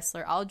Bear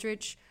Wrestler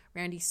Aldrich,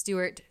 Randy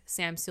Stewart,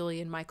 Sam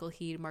Sullivan, Michael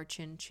Heed,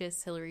 Marcin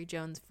Chiss, Hillary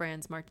Jones,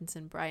 Franz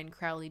Martinson, Brian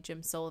Crowley,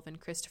 Jim Sullivan,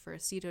 Christopher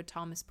Aceto,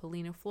 Thomas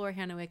Polino, Flora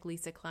Hanowick,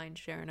 Lisa Klein,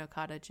 Sharon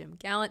Okada, Jim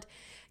Gallant,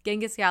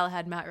 Genghis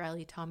Galahad, Matt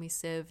Riley, Tommy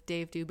Siv,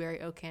 Dave Dewberry,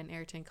 Okan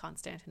Ayrton,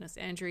 Constantinos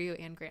Andrew,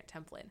 and Grant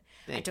Templin.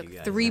 I took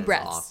 3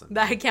 breaths. Awesome.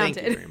 That I counted.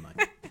 Thank you very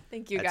much.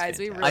 Thank you, guys.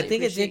 We really I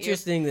think it's appreciate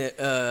interesting that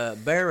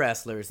Bear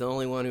Wrestler is the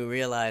only one who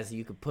realized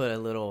you could put a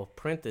little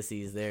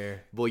parentheses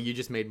there. Boy, you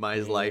just made my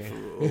life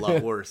a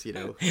lot worse,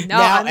 No,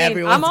 now I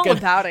mean, I'm all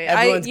about it.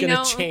 Everyone's going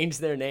to change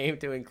their name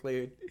to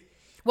include.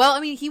 Well,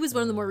 I mean, he was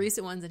one of the more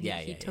recent ones, and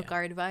he took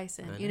our advice.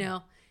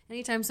 And,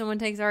 anytime someone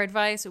takes our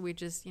advice, we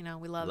just, we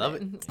love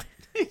it.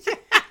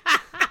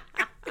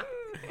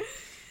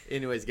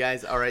 Anyways,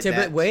 guys, all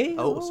right. Wait.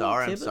 Oh,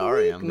 sorry. I'm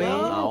sorry. I'm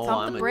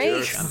a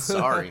jerk. I'm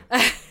sorry.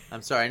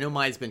 I'm sorry. I know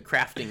Maya's been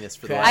crafting this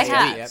for the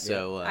last week.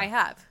 So I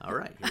have. All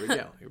right. Here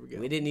we go.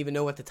 We didn't even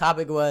know what the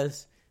topic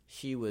was.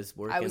 She was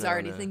working. I was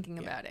already thinking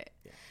about it.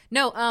 Yeah.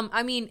 No,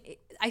 I mean,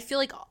 I feel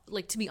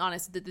like to be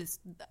honest, that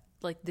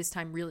this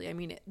time really, I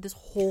mean, this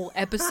whole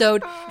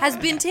episode has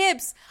been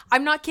tips.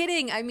 I'm not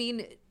kidding. I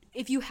mean,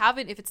 if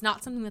it's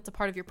not something that's a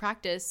part of your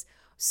practice,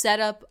 set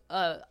up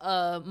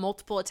a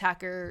multiple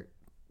attacker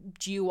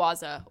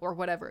Jiuwaza or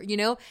whatever, and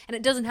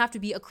it doesn't have to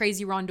be a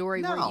crazy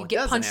randori where you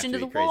get punched into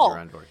the wall.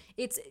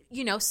 It's,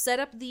 set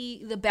up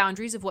the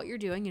boundaries of what you're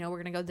doing. We're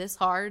going to go this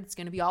hard. It's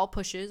going to be all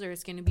pushes, or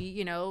it's going to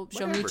be,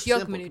 Shomiuchi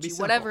Yokomanuchi,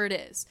 whatever it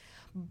is.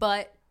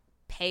 But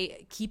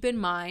keep in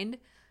mind,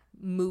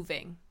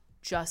 moving,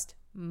 just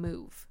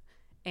move,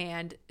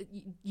 and,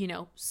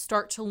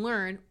 start to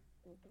learn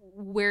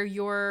where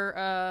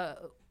your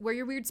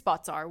weird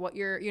spots are, what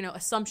your,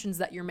 assumptions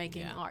that you're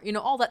making are,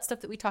 all that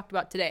stuff that we talked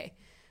about today.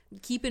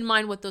 Keep in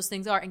mind what those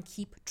things are and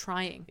keep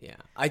trying. Yeah.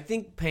 I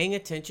think paying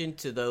attention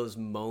to those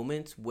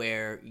moments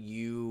where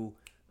you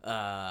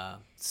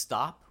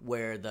stop,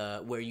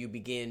 where you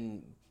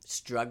begin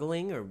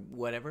struggling or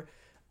whatever,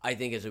 I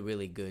think is a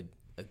really good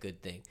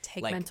thing.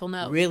 Take mental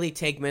note. Really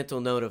take mental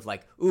note of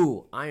like,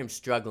 ooh, I am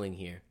struggling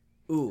here.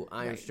 Ooh,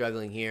 I am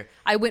struggling here.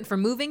 I went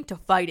from moving to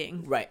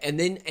fighting. Right. And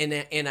then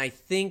and I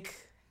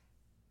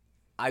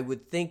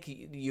would think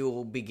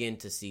you'll begin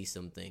to see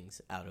some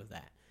things out of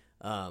that.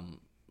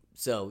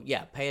 So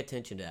yeah, pay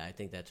attention to that. I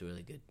think that's a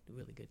really good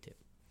tip.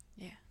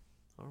 Yeah.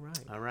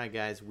 All right,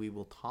 guys. We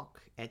will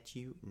talk at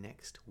you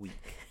next week.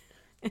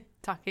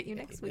 Talk at you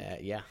next week.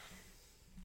 Yeah.